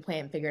manipulated the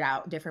plant and figured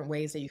out different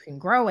ways that you can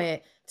grow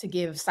it to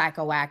give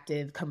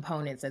psychoactive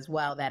components as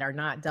well that are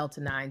not Delta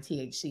 9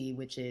 THC,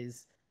 which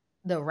is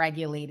the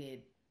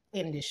regulated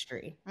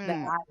industry that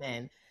I'm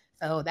in.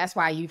 So that's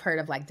why you've heard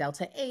of like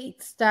Delta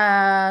 8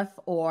 stuff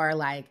or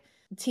like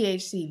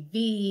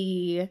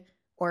THCV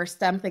or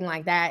something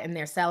like that. And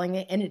they're selling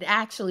it. And it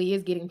actually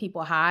is getting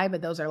people high,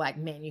 but those are like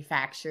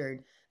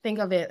manufactured. Think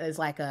of it as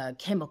like a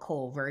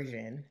chemical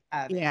version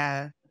of it.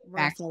 Yeah.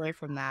 Back away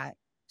from that.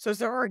 So is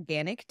there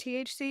organic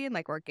THC and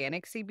like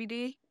organic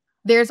CBD?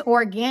 There's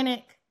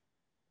organic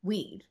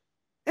weed.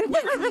 At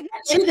the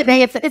end of the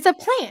day, it's a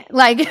plant.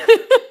 Like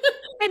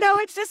I know,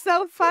 it's just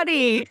so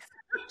funny.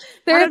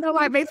 I don't know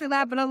why it makes me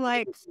laugh, but I'm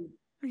like,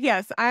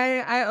 yes,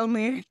 I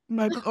only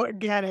like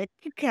organic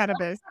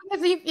cannabis.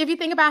 if you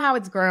think about how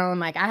it's grown,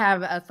 like I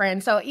have a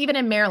friend. So even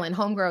in Maryland,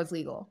 home grow is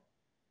legal.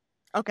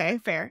 Okay,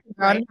 fair.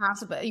 Right.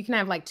 You can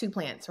have like 2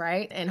 plants,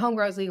 right? And home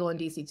grow is legal in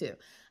DC too.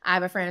 I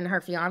have a friend,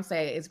 her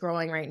fiance is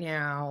growing right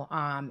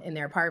now in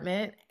their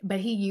apartment, but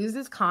he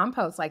uses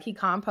compost. Like he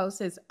composts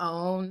his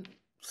own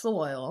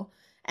soil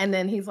and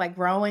then he's like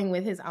growing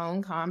with his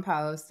own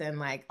compost and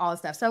like all this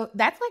stuff. So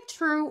that's like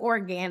true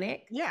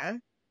organic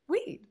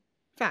weed.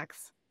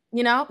 Facts.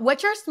 You know,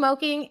 what you're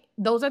smoking,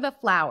 those are the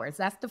flowers.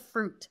 That's the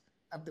fruit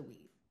of the weed.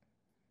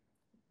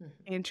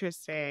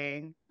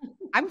 Interesting.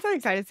 I'm so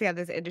excited to see how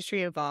this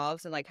industry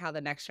evolves and like how the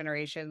next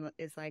generation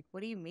is like,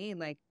 what do you mean?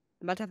 Like,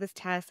 I'm about to have this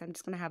test. I'm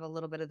just going to have a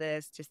little bit of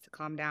this just to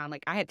calm down.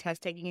 Like, I had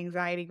test taking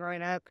anxiety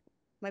growing up.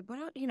 Like,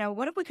 what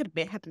if we could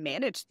have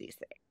managed these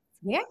things?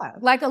 Yeah,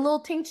 like a little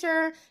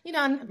tincture.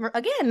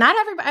 Again, not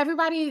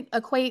everybody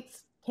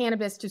equates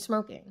cannabis to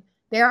smoking.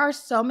 There are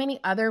so many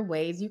other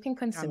ways you can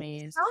consume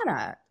this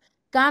product.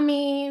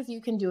 Gummies, you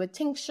can do a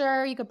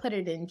tincture, you could put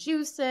it in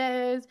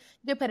juices,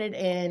 you could put it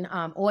in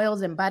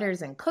oils and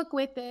butters and cook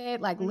with it,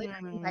 like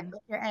literally like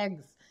with your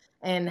eggs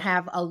and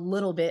have a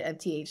little bit of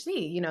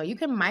THC. You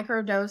can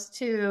microdose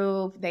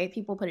too.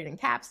 People put it in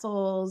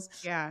capsules,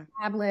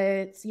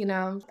 tablets.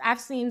 I've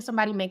seen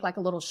somebody make like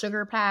a little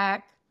sugar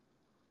pack.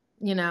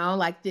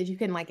 Like that you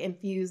can like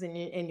infuse in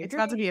your It's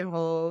about to be a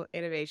whole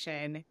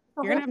innovation.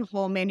 You're gonna have a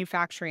whole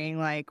manufacturing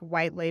like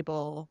white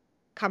label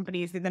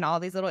companies, and then all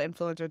these little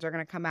influencers are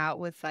gonna come out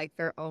with like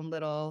their own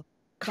little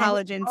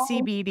collagen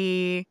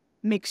CBD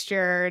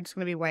mixture. It's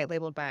gonna be white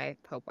labeled by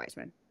Hope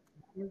Wiseman.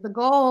 The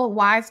goal,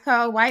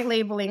 Wiseco, white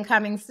labeling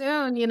coming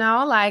soon.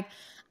 Like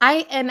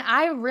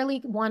I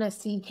really want to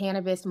see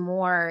cannabis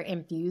more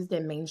infused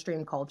in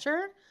mainstream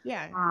culture.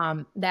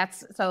 Yeah.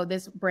 That's so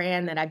this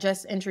brand that I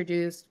just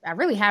introduced, I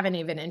really haven't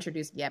even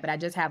introduced yet, but I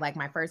just had like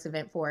my first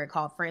event for it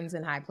called Friends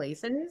in High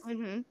Places.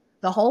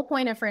 The whole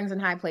point of Friends in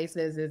High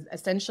Places is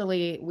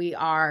essentially we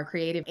are a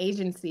creative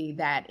agency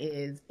that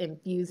is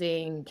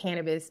infusing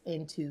cannabis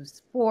into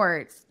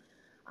sports,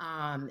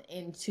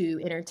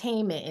 into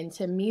entertainment,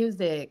 into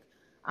music,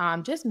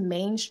 just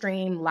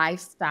mainstream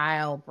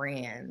lifestyle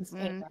brands.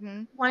 And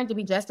I wanted to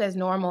be just as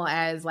normal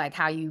as like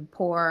how you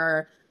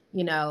pour,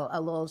 you know, a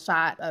little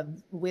shot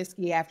of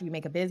whiskey after you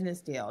make a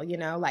business deal, you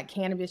know, like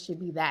cannabis should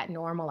be that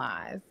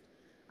normalized.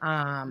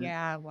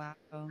 Yeah, wow.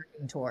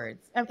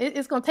 Towards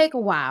it's gonna take a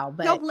while,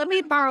 No, but let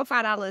me borrow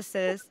 $5,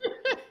 sis.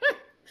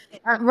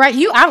 right,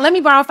 let me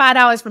borrow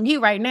 $5 from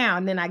you right now,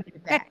 and then I get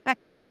it back.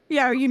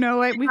 Yeah, you know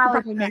what? We could $5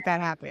 probably make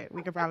that happen.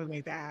 We could probably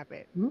make that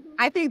happen.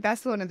 I think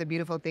that's one of the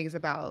beautiful things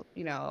about,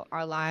 you know,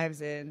 our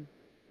lives, and,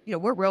 you know,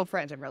 we're real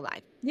friends in real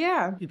life.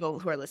 Yeah. People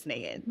who are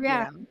listening in, you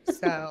Yeah. know?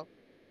 So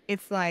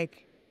it's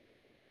like,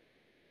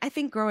 I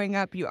think growing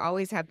up, you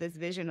always have this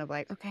vision of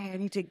like, okay, I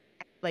need to,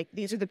 like,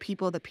 these are the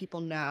people that people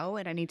know,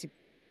 and I need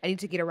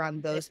to get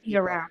around those Be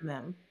people. around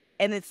them.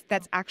 And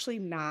that's actually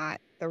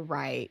not the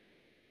right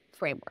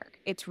framework.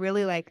 It's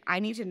really like, I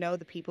need to know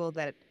the people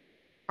that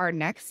are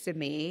next to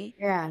me.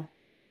 Yeah.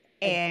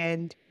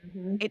 And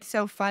it's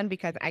so fun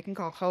because I can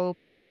call Hope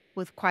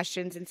with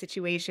questions and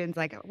situations.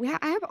 Like,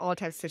 I have all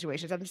types of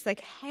situations. I'm just like,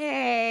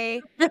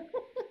 hey,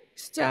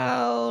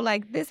 so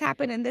like this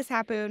happened and this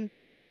happened.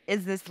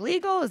 Is this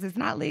legal? Is this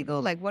not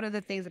legal? Like, what are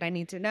the things that I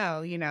need to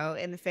know? You know,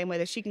 in the same way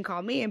that she can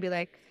call me and be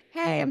like,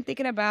 hey, I'm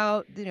thinking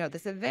about, you know,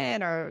 this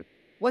event, or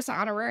what's the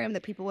honorarium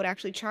that people would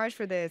actually charge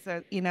for this,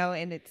 or, you know,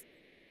 and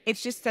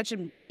it's just such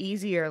an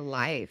easier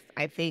life,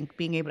 I think,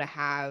 being able to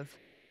have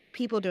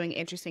people doing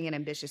interesting and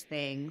ambitious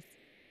things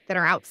that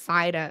are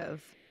outside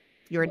of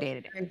your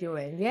day-to-day. They're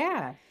doing,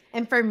 yeah.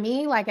 And for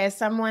me, like as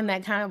someone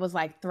that kind of was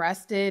like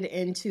thrusted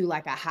into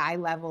like a high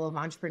level of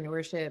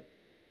entrepreneurship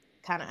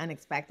kind of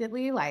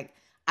unexpectedly, like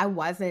I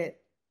wasn't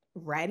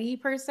ready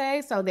per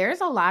se. So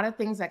there's a lot of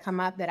things that come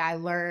up that I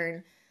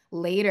learn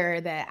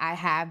later that I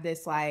have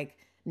this like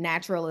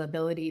natural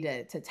ability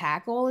to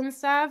tackle and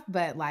stuff,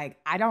 but like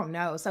I don't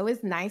know. So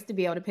it's nice to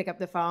be able to pick up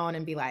the phone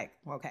and be like,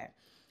 okay,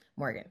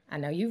 Morgan, I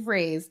know you've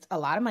raised a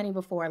lot of money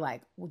before.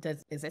 Like,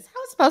 is this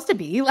how it's supposed to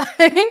be?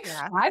 Like,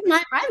 why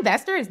my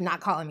investor is not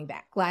calling me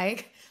back?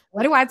 Like,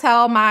 what do I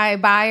tell my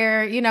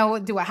buyer? You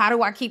know, how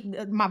do I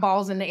keep my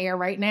balls in the air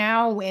right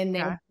now when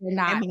they're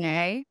not?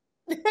 MBA.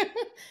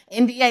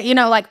 NDA, you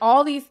know, like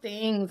all these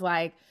things,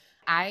 like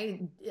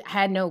I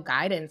had no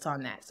guidance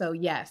on that. So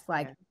yes,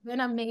 like it's been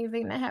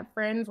amazing to have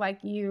friends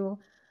like you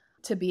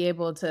to be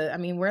able to, I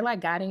mean, we're like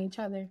guiding each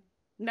other.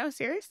 No,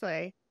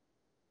 seriously.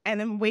 And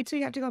then wait till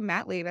you have to go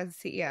mat leave as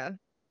a CEO.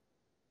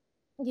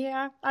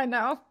 Yeah, I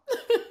know.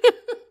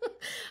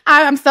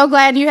 I'm so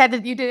glad you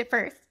did it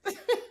first.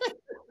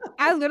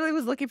 I literally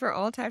was looking for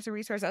all types of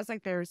resources. I was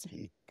like, there's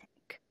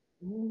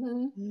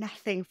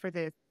nothing for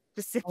this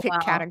specific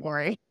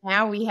category.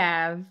 Now we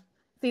have,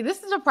 see,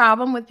 this is a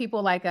problem with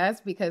people like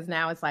us, because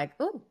now it's like,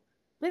 ooh,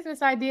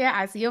 business idea,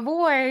 I see a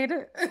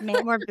void.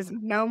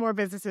 No more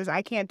businesses.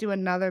 I can't do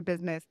another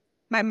business.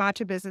 My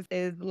matcha business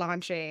is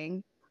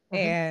launching.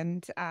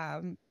 And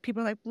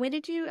people are like, when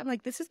did you? I'm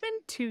like, this has been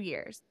 2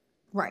 years.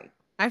 Right.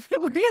 I've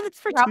been working on this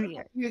for 2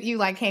 years. You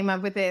like came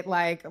up with it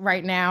like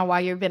right now while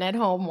you've been at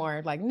home,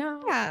 or like,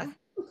 no. Yeah.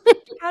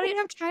 How do you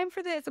have time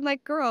for this? I'm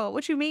like, girl,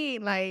 what you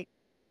mean? Like,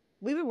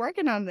 we've been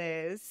working on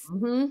this.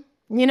 You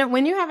know,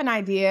 when you have an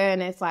idea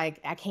and it's like,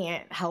 I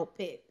can't help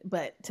it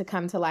but to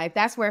come to life,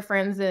 that's where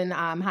Friends in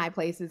High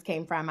Places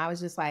came from. I was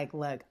just like,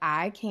 look,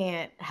 I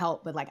can't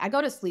help but like, I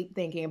go to sleep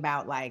thinking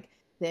about like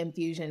the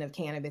infusion of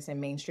cannabis in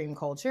mainstream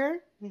culture.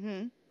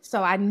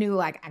 So I knew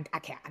like,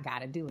 I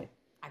gotta do it.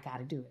 I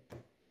gotta do it.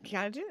 You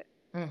gotta do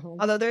it.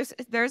 Although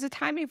there's a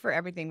timing for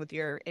everything with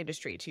your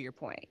industry, to your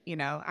point. You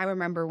know, I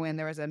remember when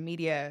there was a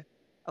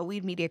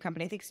weed media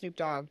company, I think Snoop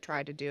Dogg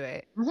tried to do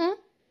it.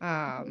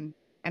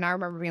 And I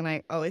remember being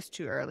like, oh, it's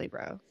too early,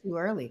 bro. Too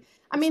early.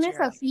 I mean, there's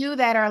a few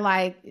that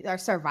are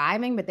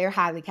surviving, but they're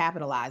highly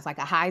capitalized, like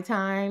a High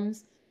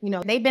Times. You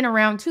know, they've been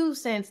around too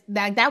since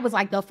that was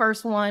like the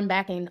first one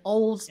back in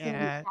old school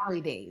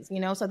Cali days, you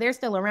know, so they're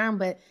still around,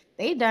 but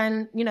they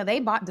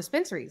bought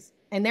dispensaries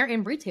and they're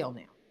in retail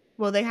now.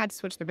 Well, they had to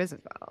switch their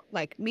business model.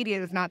 Like, media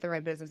is not the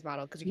right business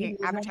model because you can't,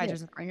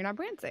 advertisers you're not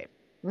brand safe.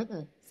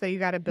 So you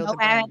got to build no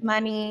ad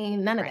money,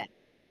 none of that.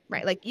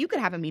 Right. Like, you could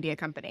have a media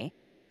company.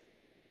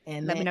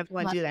 And let me know if you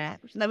want to do that.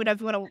 Let me know if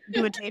you want to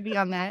do a JV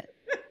on that.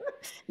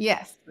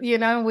 Yes. You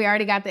know, we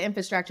already got the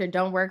infrastructure.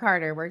 Don't work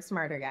harder, work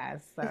smarter,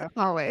 guys. So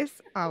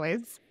always.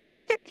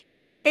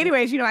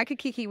 Anyways, you know, I could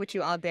kiki with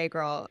you all day,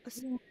 girl.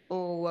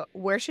 So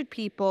where should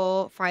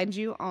people find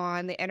you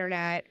on the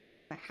internet?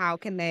 How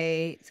can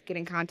they get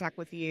in contact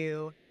with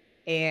you?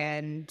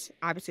 And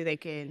obviously they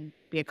can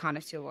be a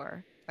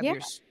connoisseur of your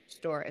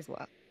store as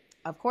well.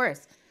 Of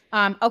course.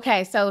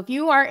 Okay, so if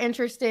you are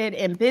interested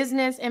in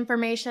business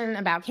information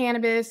about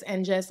cannabis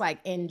and just like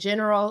in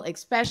general,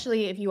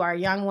 especially if you are a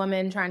young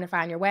woman trying to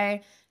find your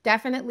way,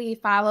 definitely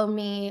follow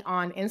me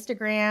on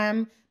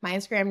Instagram. My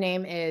Instagram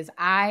name is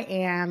I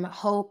am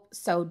Hope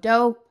So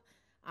Dope.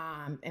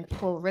 And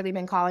people have really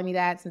been calling me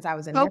that since I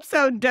was in Hope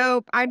So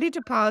Dope. I need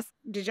to pause.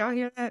 Did y'all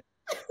hear that?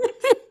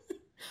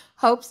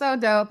 Hope So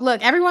Dope.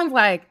 Look, everyone's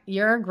like,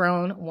 you're a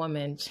grown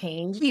woman.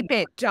 Change. Keep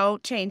it.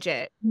 Don't change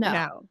it.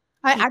 No.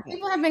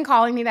 People have been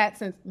calling me that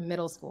since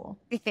middle school.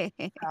 So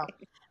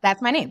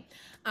that's my name.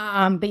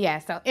 But yeah,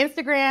 so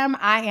Instagram,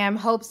 I am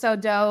Hope So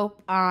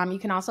Dope. You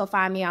can also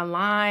find me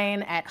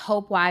online at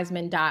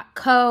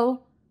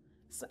hopewiseman.co.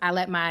 So I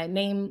let my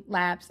name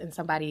lapse and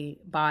somebody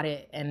bought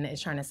it and is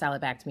trying to sell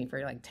it back to me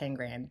for like 10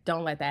 grand.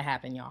 Don't let that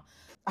happen, y'all.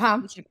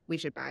 We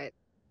should buy it.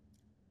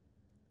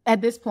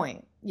 At this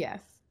point, yes.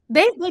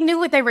 They knew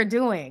what they were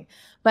doing.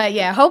 But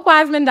yeah,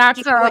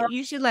 hopewiseman.co.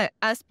 You should let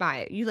us buy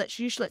it. You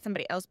should let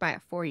somebody else buy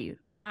it for you.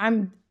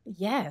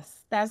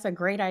 Yes, that's a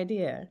great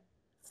idea.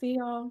 See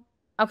y'all?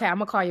 Okay, I'm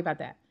gonna call you about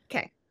that.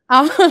 Okay.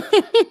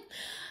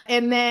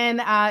 And then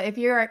if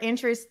you're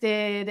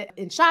interested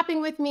in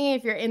shopping with me,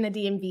 if you're in the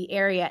DMV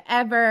area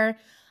ever,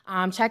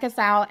 check us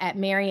out at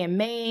Mary and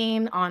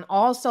Main on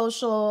all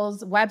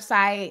socials,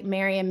 website,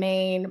 Mary and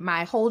Main.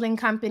 My holding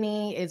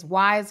company is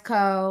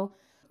Wiseco,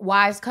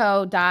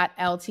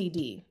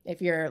 wiseco.ltd.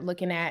 If you're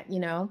looking at,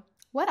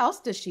 what else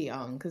does she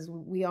own? Because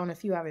we own a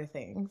few other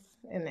things.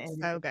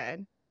 So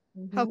good.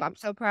 Hope, I'm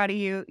so proud of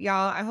you,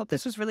 y'all. I hope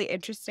this was really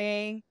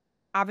interesting.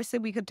 Obviously,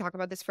 we could talk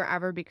about this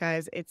forever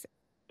because it's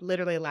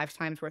literally a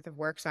lifetime's worth of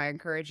work. So I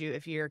encourage you,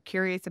 if you're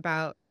curious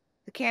about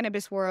the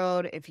cannabis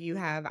world, if you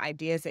have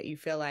ideas that you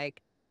feel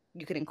like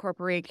you could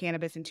incorporate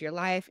cannabis into your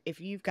life,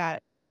 if you've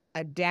got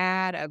a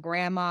dad, a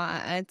grandma,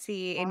 an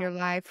auntie in your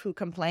life who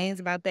complains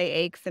about their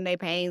aches and their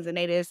pains and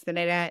they this and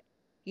they that,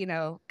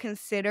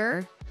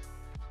 consider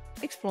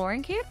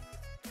exploring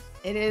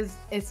cannabis.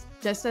 It's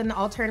just an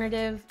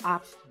alternative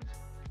option.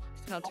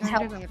 An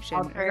alternative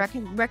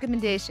option.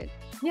 Recommendation.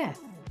 Yes.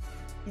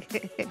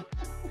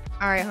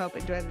 All right, Hope.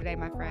 Enjoy the day,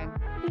 my friend.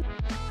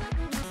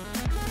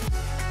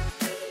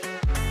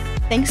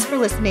 Thanks for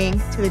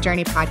listening to the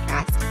Journey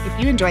podcast. If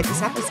you enjoyed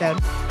this episode,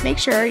 make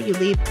sure you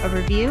leave a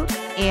review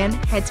and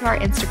head to our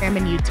Instagram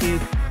and YouTube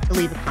to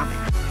leave a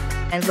comment.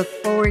 I look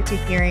forward to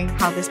hearing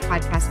how this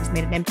podcast has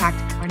made an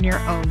impact on your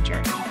own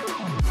journey.